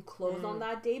clean new clothes on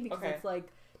that day because it's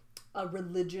a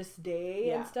religious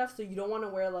day and stuff, so you don't want to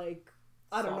wear like,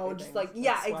 I don't know, just like,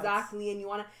 sweats. exactly, and you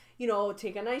want to, you know,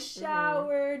 take a nice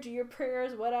shower, do your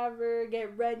prayers, whatever,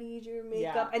 get ready, do your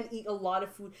makeup, and eat a lot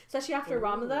of food, especially after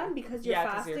Ramadan, because you're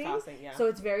fasting. So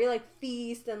it's very like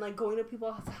feast and like going to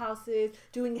people's houses,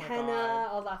 doing henna,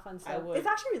 all that fun stuff. It's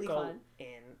actually really fun.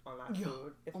 On that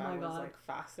food if I was like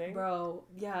fasting, bro.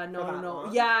 No.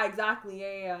 Yeah, exactly.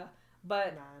 Yeah.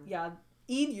 But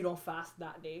Eid, you don't fast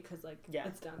that day because like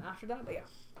it's done after that.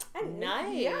 But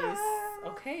nice. Yeah.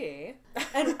 Okay.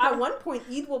 And at one point,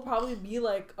 Eid will probably be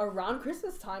like around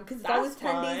Christmas time because it's always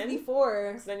 10 days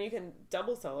before. So then you can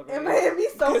double celebrate. It'd be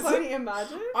so funny.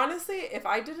 Imagine. Honestly, if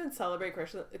I didn't celebrate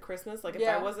Christmas, like if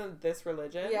I wasn't this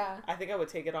religion, I think I would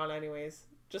take it on anyways.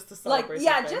 Just to celebrate.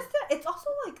 Like, it's also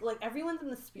like everyone's in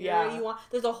the spirit. Yeah. You want,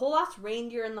 there's a whole ass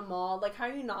reindeer in the mall. Like, how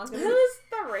are you not gonna? Who's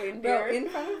the reindeer? Bro, in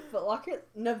front of Foot Locker,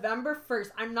 November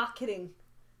 1st. I'm not kidding.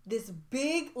 This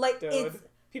big, like, dude.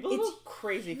 People go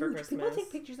crazy for Christmas. People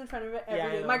take pictures in front of it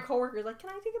every day. My coworker's like, "Can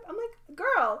I take it?" I'm like,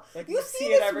 "Girl, like, you see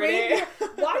this every reindeer? day.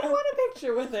 Why do you want a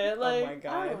picture with it?" Like, oh my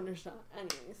God. I don't understand.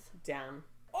 Anyways. Damn.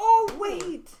 Oh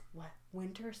wait. What?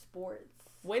 Winter sports.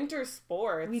 Winter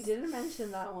sports. We didn't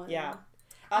mention that one. Yeah.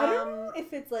 I don't know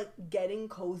if it's like getting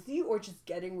cozy or just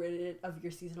getting rid of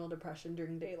your seasonal depression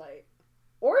during daylight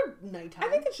or nighttime. I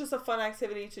think it's just a fun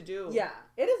activity to do. Yeah,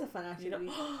 it is a fun activity. You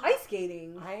know, ice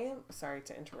skating. I am sorry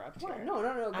to interrupt here. No.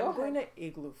 Go I'm going to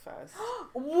Igloo Fest.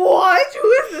 What? Who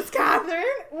is this, Catherine?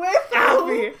 With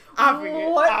Abby.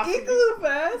 What? Igloo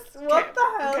Fest? What the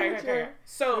hell? Okay.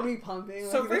 So, pumping.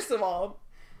 So first of all,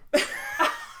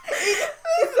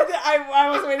 I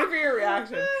was waiting for your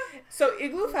reaction. So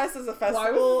Igloo Fest is a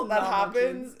festival that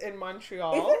happens in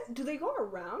Montreal. Do they go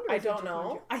around? I don't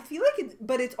know. I feel like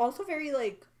but it's also very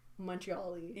like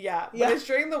Montreal-y. Yeah, but it's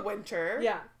during the winter.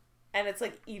 Yeah. And it's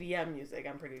like EDM music,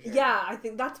 I'm pretty sure. Yeah, I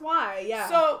think that's why, yeah.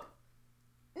 So,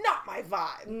 not my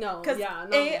vibe. No, because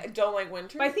I don't like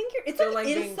winter. But I think it's like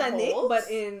in-scenic,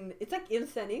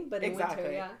 but in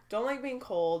winter, yeah. Don't like being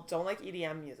cold, don't like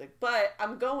EDM music. But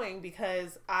I'm going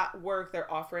because at work they're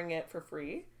offering it for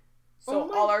free.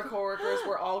 So all our coworkers,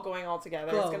 we're all going all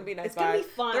together. It's gonna be nice. It's gonna be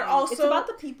fun. They're also, it's about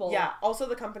the people. Yeah. Also,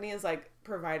 the company is like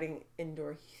providing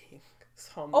indoor heating.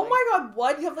 So oh my God!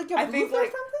 What, you have like a booth or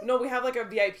something? No, we have like a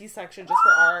VIP section just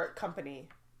for our company.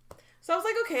 So I was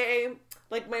like, okay.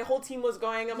 Like, my whole team was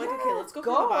going. I'm like, okay, let's go for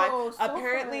the vibe. So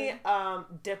apparently,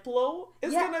 Diplo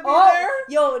is going to be there.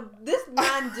 Yo, this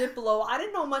man Diplo, I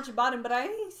didn't know much about him, but I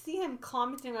see him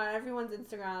commenting on everyone's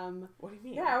Instagram. What do you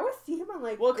mean? Yeah, I always see him on,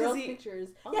 like, girls' pictures.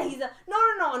 Oh. Yeah, he's a...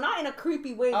 No, not in a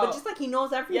creepy way, but just, like, he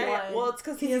knows everyone. Yeah. Well, it's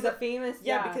because he's a famous...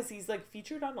 Yeah, because he's, like,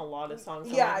 featured on a lot of songs.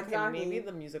 So exactly. Maybe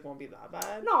the music won't be that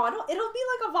bad. No, it'll be,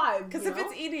 like, a vibe, because if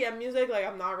it's EDM music, like,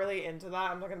 I'm not really into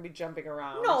that. I'm not going to be jumping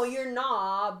around. No, you're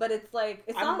not, but it's, like...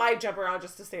 I might jump around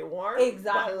just to stay warm.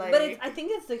 Exactly. But I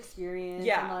think it's the experience.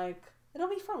 Yeah. And like, it'll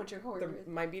be fun with your coworkers. There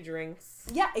might be drinks.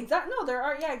 Yeah, exactly. No, there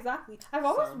are. Yeah, exactly. I've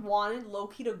always wanted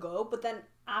low-key to go, but then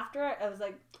after I was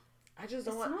like, I just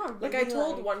don't want. Really, like, I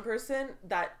told one person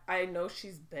that I know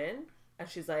she's been, and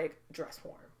she's like, dress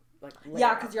warm. Like,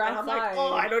 yeah, because you're outside. And I'm like,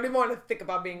 oh, I don't even want to think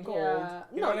about being cold. Yeah.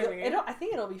 You know what I mean? I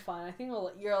think it'll be fun. I think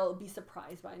you'll be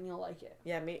surprised by it and you'll like it.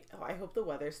 Yeah, I hope the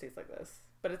weather stays like this.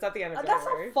 But it's at the end of January.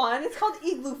 January. That's so fun. It's called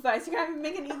Igloo Fest. You can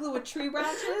make an igloo with tree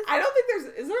branches. I don't think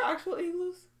is there actual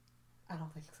igloos? I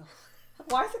don't think so.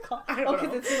 Why is it called? I don't know.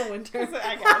 Because it's in the winter.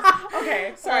 I guess.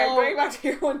 Okay, sorry. Going back to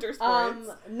your winter sports.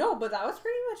 No, but that was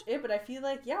pretty much it. But I feel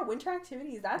like, wwinter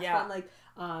activities, that's fun. Like,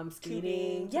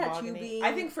 skating. Tubing.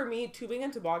 I think for me, tubing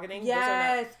and tobogganing.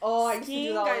 Yes. I used to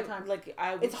do that all the time.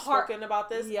 It's spoken about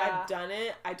this. Yeah. I've done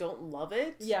it. I don't love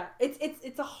it. Yeah.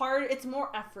 It's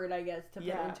more effort, I guess, to put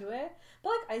into it. But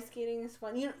like ice skating is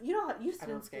fun. You know how you I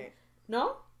don't skate.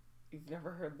 No? You've never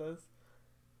heard this?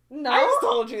 No. I just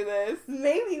told you this.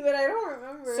 Maybe, but I don't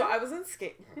remember. So I was in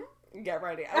Get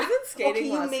ready. I was in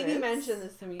skating lessons. You maybe mentioned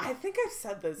this to me. I think I've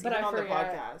said this even on the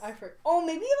podcast. I forgot. Oh,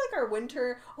 maybe like our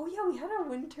winter. Oh yeah, we had our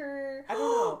winter. I don't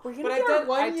know. We're gonna be our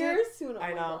 1 year soon. Oh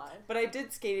I know. God. But I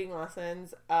did skating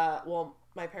lessons. Well,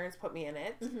 my parents put me in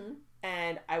it,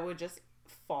 and I would just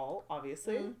fall,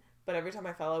 obviously. Mm-hmm. But every time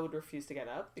I fell, I would refuse to get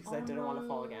up because I didn't want to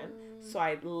fall again. So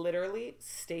I'd literally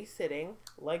stay sitting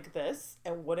like this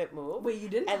and wouldn't move. Wait, you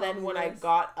didn't? And then when I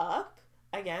got up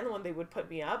again, when they would put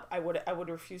me up, I would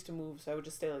refuse to move. So I would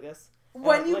just stay like this.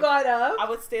 When you got up, I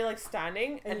would stay like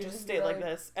standing and just stay like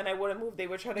this, and I wouldn't move. They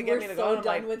would try to get me to go. So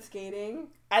done with skating.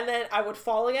 And then I would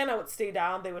fall again. I would stay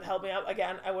down. They would help me up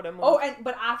again. I wouldn't move. Oh,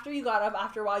 but after you got up,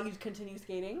 after a while, you'd continue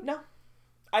skating. No,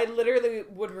 I literally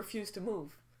would refuse to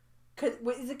move.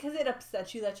 Is it because it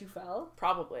upset you that you fell?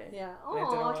 Probably. Yeah.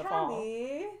 Oh,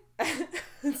 Callie.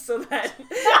 So then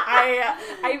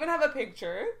I even have a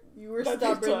picture. You were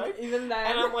stubborn even then.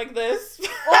 And I'm like this.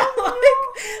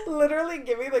 Oh, like, literally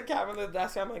give me the camera to the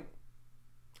desk. I'm like,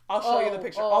 I'll show you the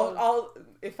picture. I'll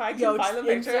if I can find the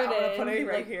picture, I'm gonna put it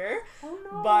right here. Oh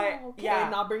no. But yeah,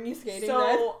 not bring you skating. So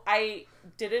then. I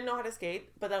didn't know how to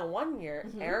skate, but then one year,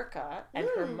 Erica and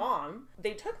her mom,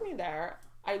 they took me there.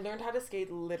 I learned how to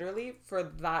skate literally for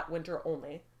that winter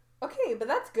only. Okay, but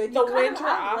that's good. The winter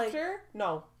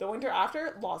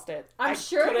after, lost it. I'm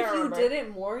sure if you did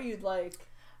it more, you'd like.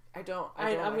 I'm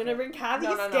gonna bring Kathy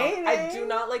skating. I do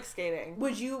not like skating.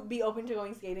 Would you be open to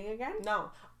going skating again?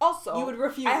 No. Also, you would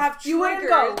refuse. I have triggered. You wouldn't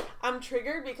go. I'm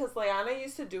triggered because Leanna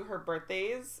used to do her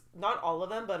birthdays, not all of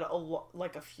them, but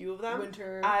a few of them,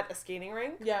 winter at a skating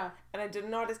rink. Yeah. And I didn't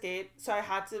know how to skate, so I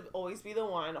had to always be the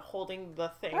one holding the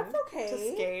thing. That's okay. To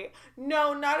skate.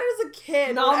 No, not as a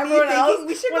kid. Not me thinking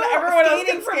we should go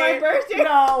skating for my birthday.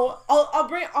 No,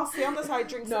 I'll stay on the side,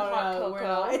 drink some hot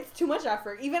cocoa. It's too much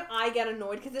effort. Even I get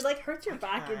annoyed because it like hurts your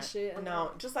back and shit.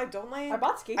 No, just I don't like. I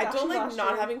bought skates. I don't like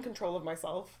not having control of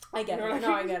myself. I get it.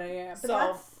 No, I get it. Yeah. But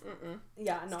so,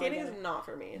 skating is not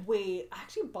for me. Wait, I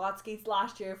actually bought skates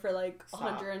last year for like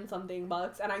 $100 and something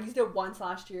bucks, and I used it once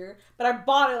last year. But I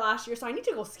bought it last year, so I need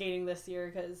to go skating this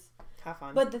year because. Have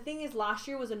fun. But the thing is, last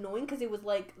year was annoying because it was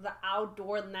like the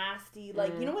outdoor nasty,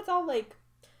 like you know, it's all like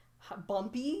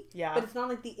bumpy. Yeah. But it's not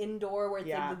like the indoor where it's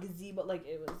like the gazebo. Like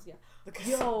it was, The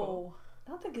gazebo. Yo,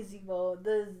 not the gazebo.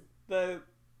 The.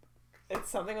 It's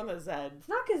something on the Z. It's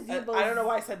not gazebo. I don't know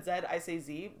why I said Z. I say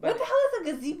Z. But what the hell is a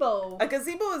gazebo? A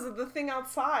gazebo is the thing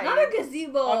outside. Not a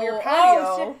gazebo. On your patio.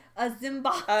 Oh, shit. A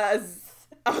Zimba. I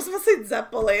was supposed to say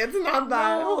Zeppelin. It's not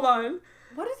that. No. Hold on.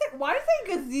 What is it? Why is it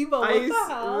gazebo? What Ice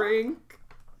the hell? rink.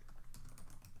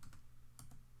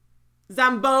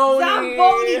 Zamboni.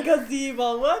 Zamboni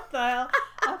gazebo. What the hell?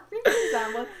 A freaking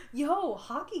Zamboni. Yo,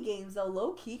 hockey games though,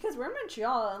 low key, because we're in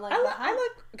Montreal and like I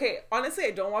like. Okay, honestly,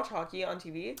 I don't watch hockey on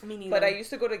TV. Me neither. But I used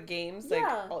to go to games like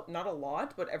not a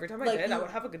lot, but every time I did, I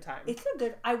would have a good time. It's a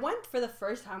good. I went for the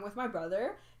first time with my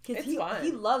brother because he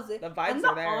loves it. The vibes and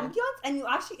are there. Ambiance, and you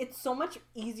actually, it's so much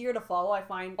easier to follow. I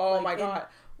find. Oh my god.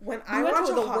 When I watch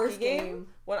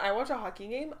a hockey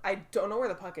game, I don't know where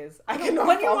the puck is. I cannot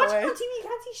when you're follow watching it. on TV, you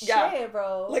can't see shit,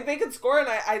 bro. Like they could score and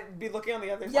I'd be looking on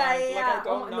the other side. Yeah. Like I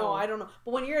don't know. No, I don't know.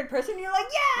 But when you're in person, you're like,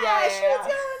 yeah.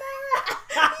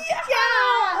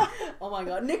 Oh my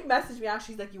god. Nick messaged me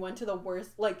actually. He's like, you went to the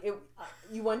worst. Like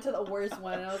you went to the worst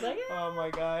one, and I was like, oh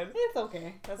my god, it's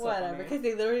okay. That's whatever. Because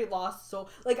they literally lost. So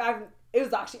like it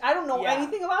was actually I don't know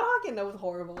anything about hockey, and that was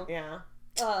horrible. Yeah.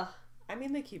 I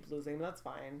mean, they keep losing, but that's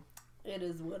fine. It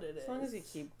is what it is. As long as you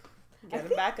keep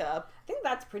getting back up. I think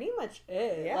that's pretty much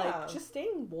it. Yeah. Like, just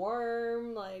staying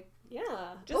warm, like,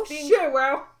 yeah. Just being... shit,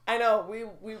 bro. I know,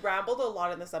 we rambled a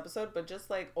lot in this episode, but just,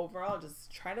 like, overall, just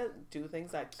try to do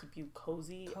things that keep you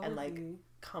cozy. And, like,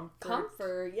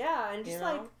 comfort. Yeah. And just,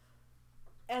 like...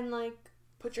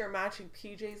 Put your matching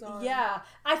PJs on. Yeah.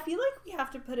 I feel like we have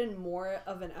to put in more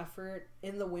of an effort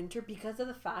in the winter because of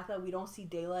the fact that we don't see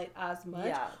daylight as much.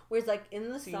 Yeah. Whereas, like,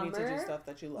 in the summer... you need to do stuff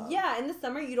that you love. Yeah, in the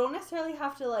summer, you don't necessarily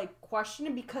have to, like, question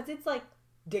it because it's, like,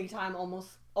 daytime almost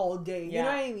all day. You know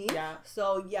what I mean? Yeah.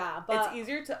 So, yeah, but...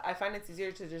 I find it's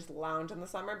easier to just lounge in the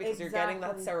summer because you're getting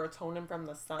that serotonin from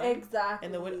the sun.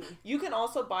 Exactly. And you can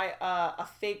also buy a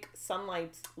fake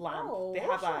sunlight lamp. They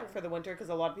have that for the winter because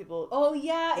a lot of people... Oh,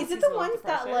 yeah. Is it the ones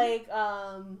that, like,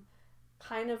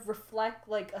 kind of reflect,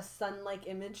 like, a sun-like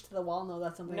image to the wall? No,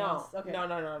 that's something else. Okay. No.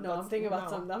 No, I'm thinking about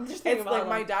something. I'm just thinking about... It's like,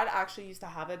 my dad actually used to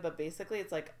have it, but basically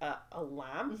it's like a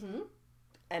lamp. Mm-hmm.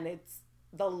 And it's...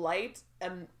 The light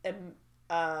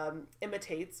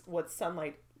imitates what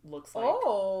sunlight looks like.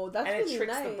 Oh, that's really nice. And it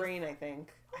tricks the brain, I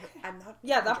think. Okay. I'm not.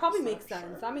 Yeah, that probably makes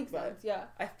sense. That makes sense. Yeah.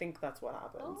 I think that's what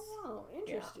happens. Oh, wow,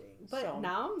 interesting. Yeah. But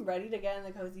now I'm ready to get in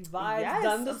the cozy vibes. Yes,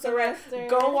 done the semester.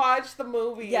 Go watch the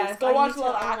movies. Yes, go watch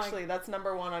Love Actually. That's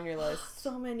number 1 on your list.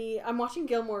 So many. I'm watching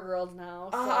Gilmore Girls now.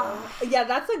 So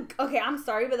yeah, okay. I'm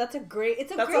sorry, but that's a great.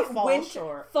 It's a great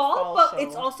winter fall, but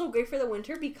it's also great for the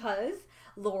winter because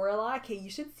Lorelai. Okay, you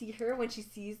should see her when she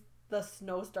sees the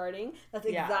snow starting. That's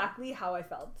exactly how I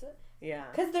felt. Yeah,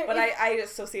 but I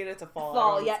associate it to fall.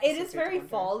 Fall, yeah, it is very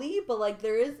fall-y, but like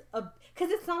there is because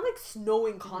it's not like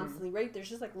snowing constantly, right? There's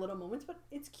just like little moments, but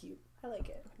it's cute. I like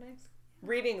it. Nice.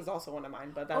 Reading is also one of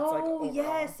mine, but that's overall.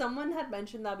 Yes, someone had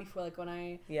mentioned that before, like when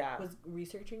I was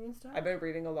researching and stuff. I've been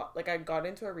reading a lot. Like I got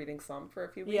into a reading slump for a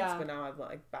few weeks, but now I'm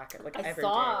like back at every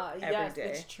day.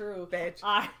 It's true. Bitch,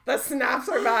 the snaps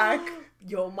are back.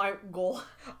 Yo, my goal.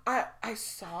 I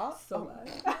saw so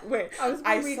bad. Wait, I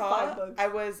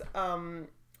was on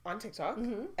TikTok,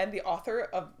 and the author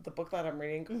of the book that I'm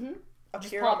reading.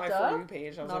 Appeared on my For You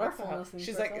page. I was not like, our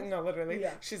she's like, no, literally.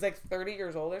 Yeah. She's like 30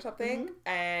 years old or something.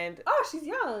 And she's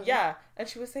young. Yeah. And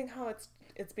she was saying how it's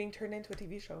being turned into a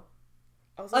TV show.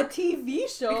 I was like, a TV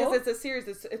show? Because it's a series.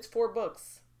 It's 4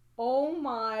 books. Oh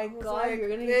my god, like, you're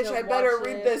gonna bitch, I better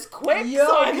read this quick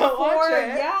so I can watch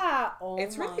it. Yeah. Oh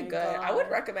it's really good. God. I would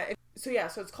recommend it.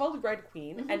 So it's called Red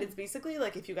Queen, and it's basically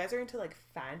like if you guys are into like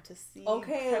fantasy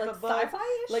type of book,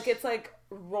 sci-fi-ish? Like it's like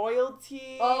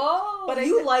royalty. Oh, but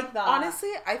you like that? Honestly,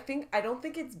 I don't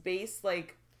think it's based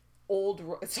like old.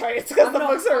 Sorry, it's because the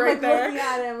books are right there.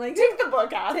 At it, I'm like, take the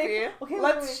book, Ashley. Okay,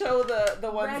 let's show the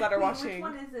ones Red that are Queen. Watching.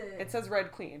 Which one is it? It says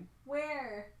Red Queen.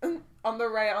 Where? On the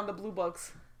right, on the blue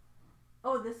books.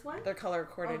 Oh, this one? They're color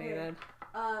coordinated.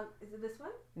 Okay. Is it this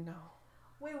one? No.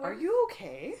 Wait, are you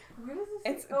okay? Where does this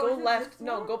It's go left.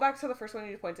 No, go back to the first one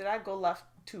you pointed at. Go left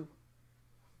 2.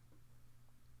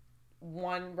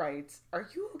 1 right. Are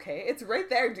you okay? It's right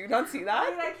there. Do you not see that?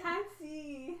 Wait, I can't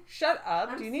see. Shut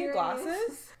up. Do you need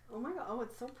glasses? Oh my god. Oh,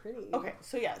 it's so pretty. Okay,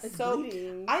 so yes. It's so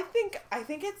bleeding. I think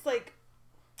it's like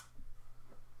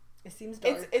it seems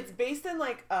dark. It's based in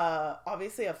like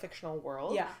obviously a fictional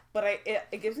world. Yeah. But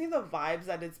it gives me the vibes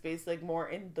that it's based like more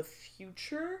in the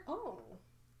future. Oh.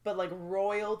 But like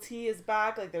royalty is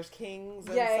back, like there's kings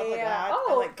and stuff like that.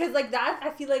 Oh, because like that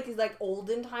I feel like is like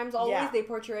olden times always they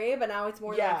portray it, but now it's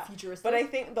more like futuristic. But I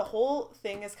think the whole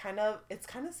thing is kind of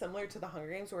similar to the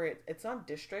Hunger Games, where it's not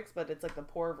districts, but it's like the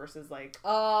poor versus like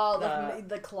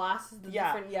the classes,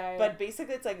 different But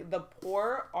basically, it's like the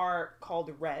poor are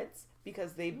called reds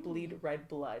because they bleed red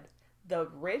blood. The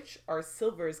rich are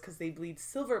silvers because they bleed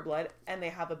silver blood and they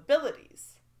have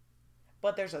abilities.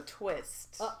 But there's a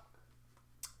twist.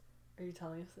 Are you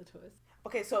telling us the twist?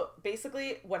 Okay, so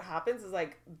basically what happens is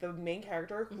like the main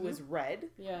character who is red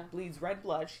bleeds red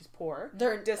blood. She's poor.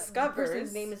 Discovers the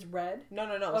person's name is Red.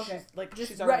 No. Okay.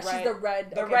 She's a red. She's the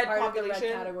red. The red population. The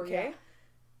red category, okay.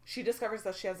 She discovers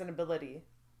that she has an ability.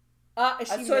 So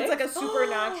it's like a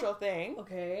supernatural thing.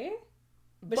 Okay.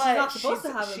 But she's not supposed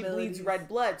to have abilities. She bleeds red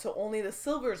blood, so only the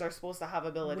silvers are supposed to have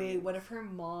abilities. Wait, what if her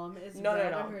mom is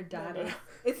red and her dad is... No.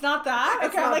 It's not that?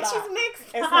 Okay, I'm like, she's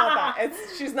mixed. It's not that.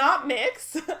 She's not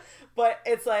mixed, but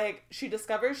it's like she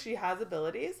discovers she has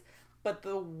abilities, but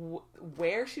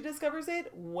where she discovers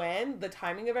it, when, the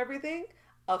timing of everything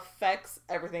affects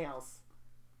everything else.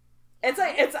 It's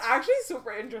like, it's actually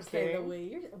super interesting. Okay, the way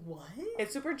you're... What?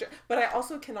 It's super... But I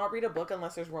also cannot read a book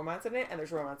unless there's romance in it, and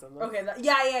there's romance in them. Okay,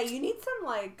 yeah, you need some,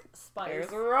 like, spice. There's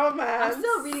romance. I'm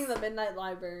still reading The Midnight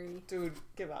Library. Dude,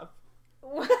 give up.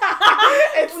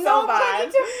 It's so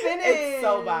bad. To finish. It's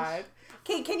so bad.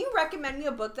 Okay, can you recommend me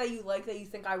a book that you like that you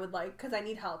think I would like? Because I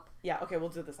need help. Yeah, okay, we'll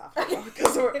do this after.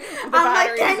 Because the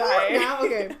battery's dying. Now?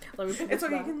 Okay, let me put it's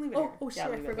okay, you can leave it here. Oh shit,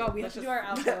 I forgot. We have to do our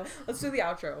outro. Let's do the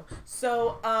outro.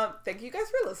 So, thank you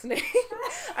guys for listening.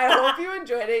 I hope you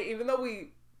enjoyed it, even though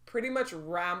we pretty much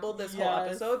rambled this whole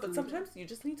episode. But sometimes you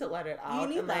just need to let it out.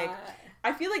 You need that. Like,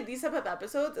 I feel like these type of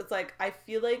episodes, it's like, I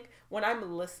feel like when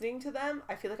I'm listening to them,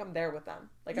 I feel like I'm there with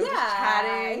them. Like, I'm just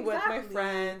chatting with my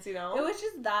friends, you know? It was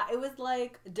just that. It was,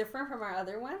 like, different from our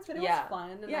other ones, but it was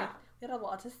fun. And, like, we had a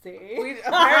lot to say. We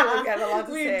apparently had a lot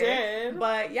to say. We did.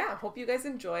 But, yeah, hope you guys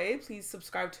enjoyed. Please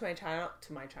subscribe to my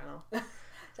channel.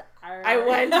 I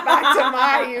went back to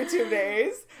my YouTube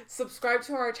days. Subscribe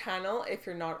to our channel if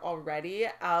you're not already.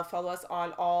 Follow us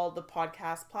on all the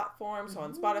podcast platforms, so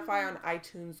on Spotify, on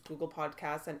iTunes, Google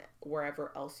Podcasts, and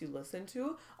wherever else you listen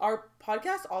to. Our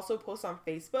podcast also posts on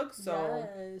Facebook, so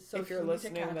if you're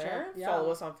listening there,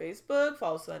 follow us on Facebook,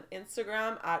 follow us on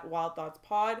Instagram at Wild Thoughts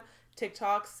Pod.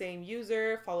 TikTok, same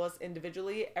user. Follow us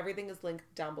individually. Everything is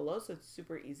linked down below, so it's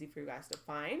super easy for you guys to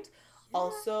find.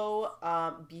 Also,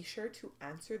 be sure to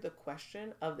answer the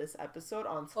question of this episode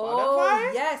on Spotify.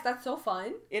 Oh, yes, that's so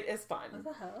fun. It is fun. What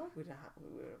the hell? We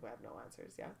have no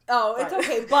answers yet. Oh, it's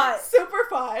okay, but... super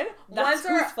fun. That's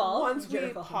whose fault? Once we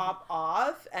pop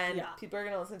off and people are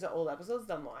going to listen to old episodes,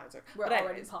 then we'll answer. We're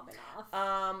already popping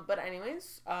off. But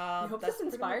anyways... we hope this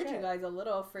inspired you guys a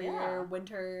little for your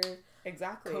winter...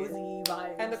 Exactly. Cozy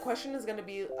vibes. And the question is going to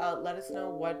be, let us know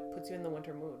what puts you in the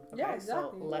winter mood. Okay? Yeah,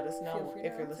 exactly. So let us know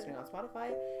if you're listening on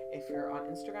Spotify, if you're on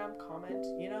Instagram, comment,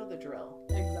 you know the drill.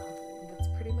 Exactly. That's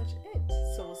pretty much it.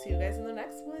 So we'll see you guys in the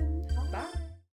next one. Bye.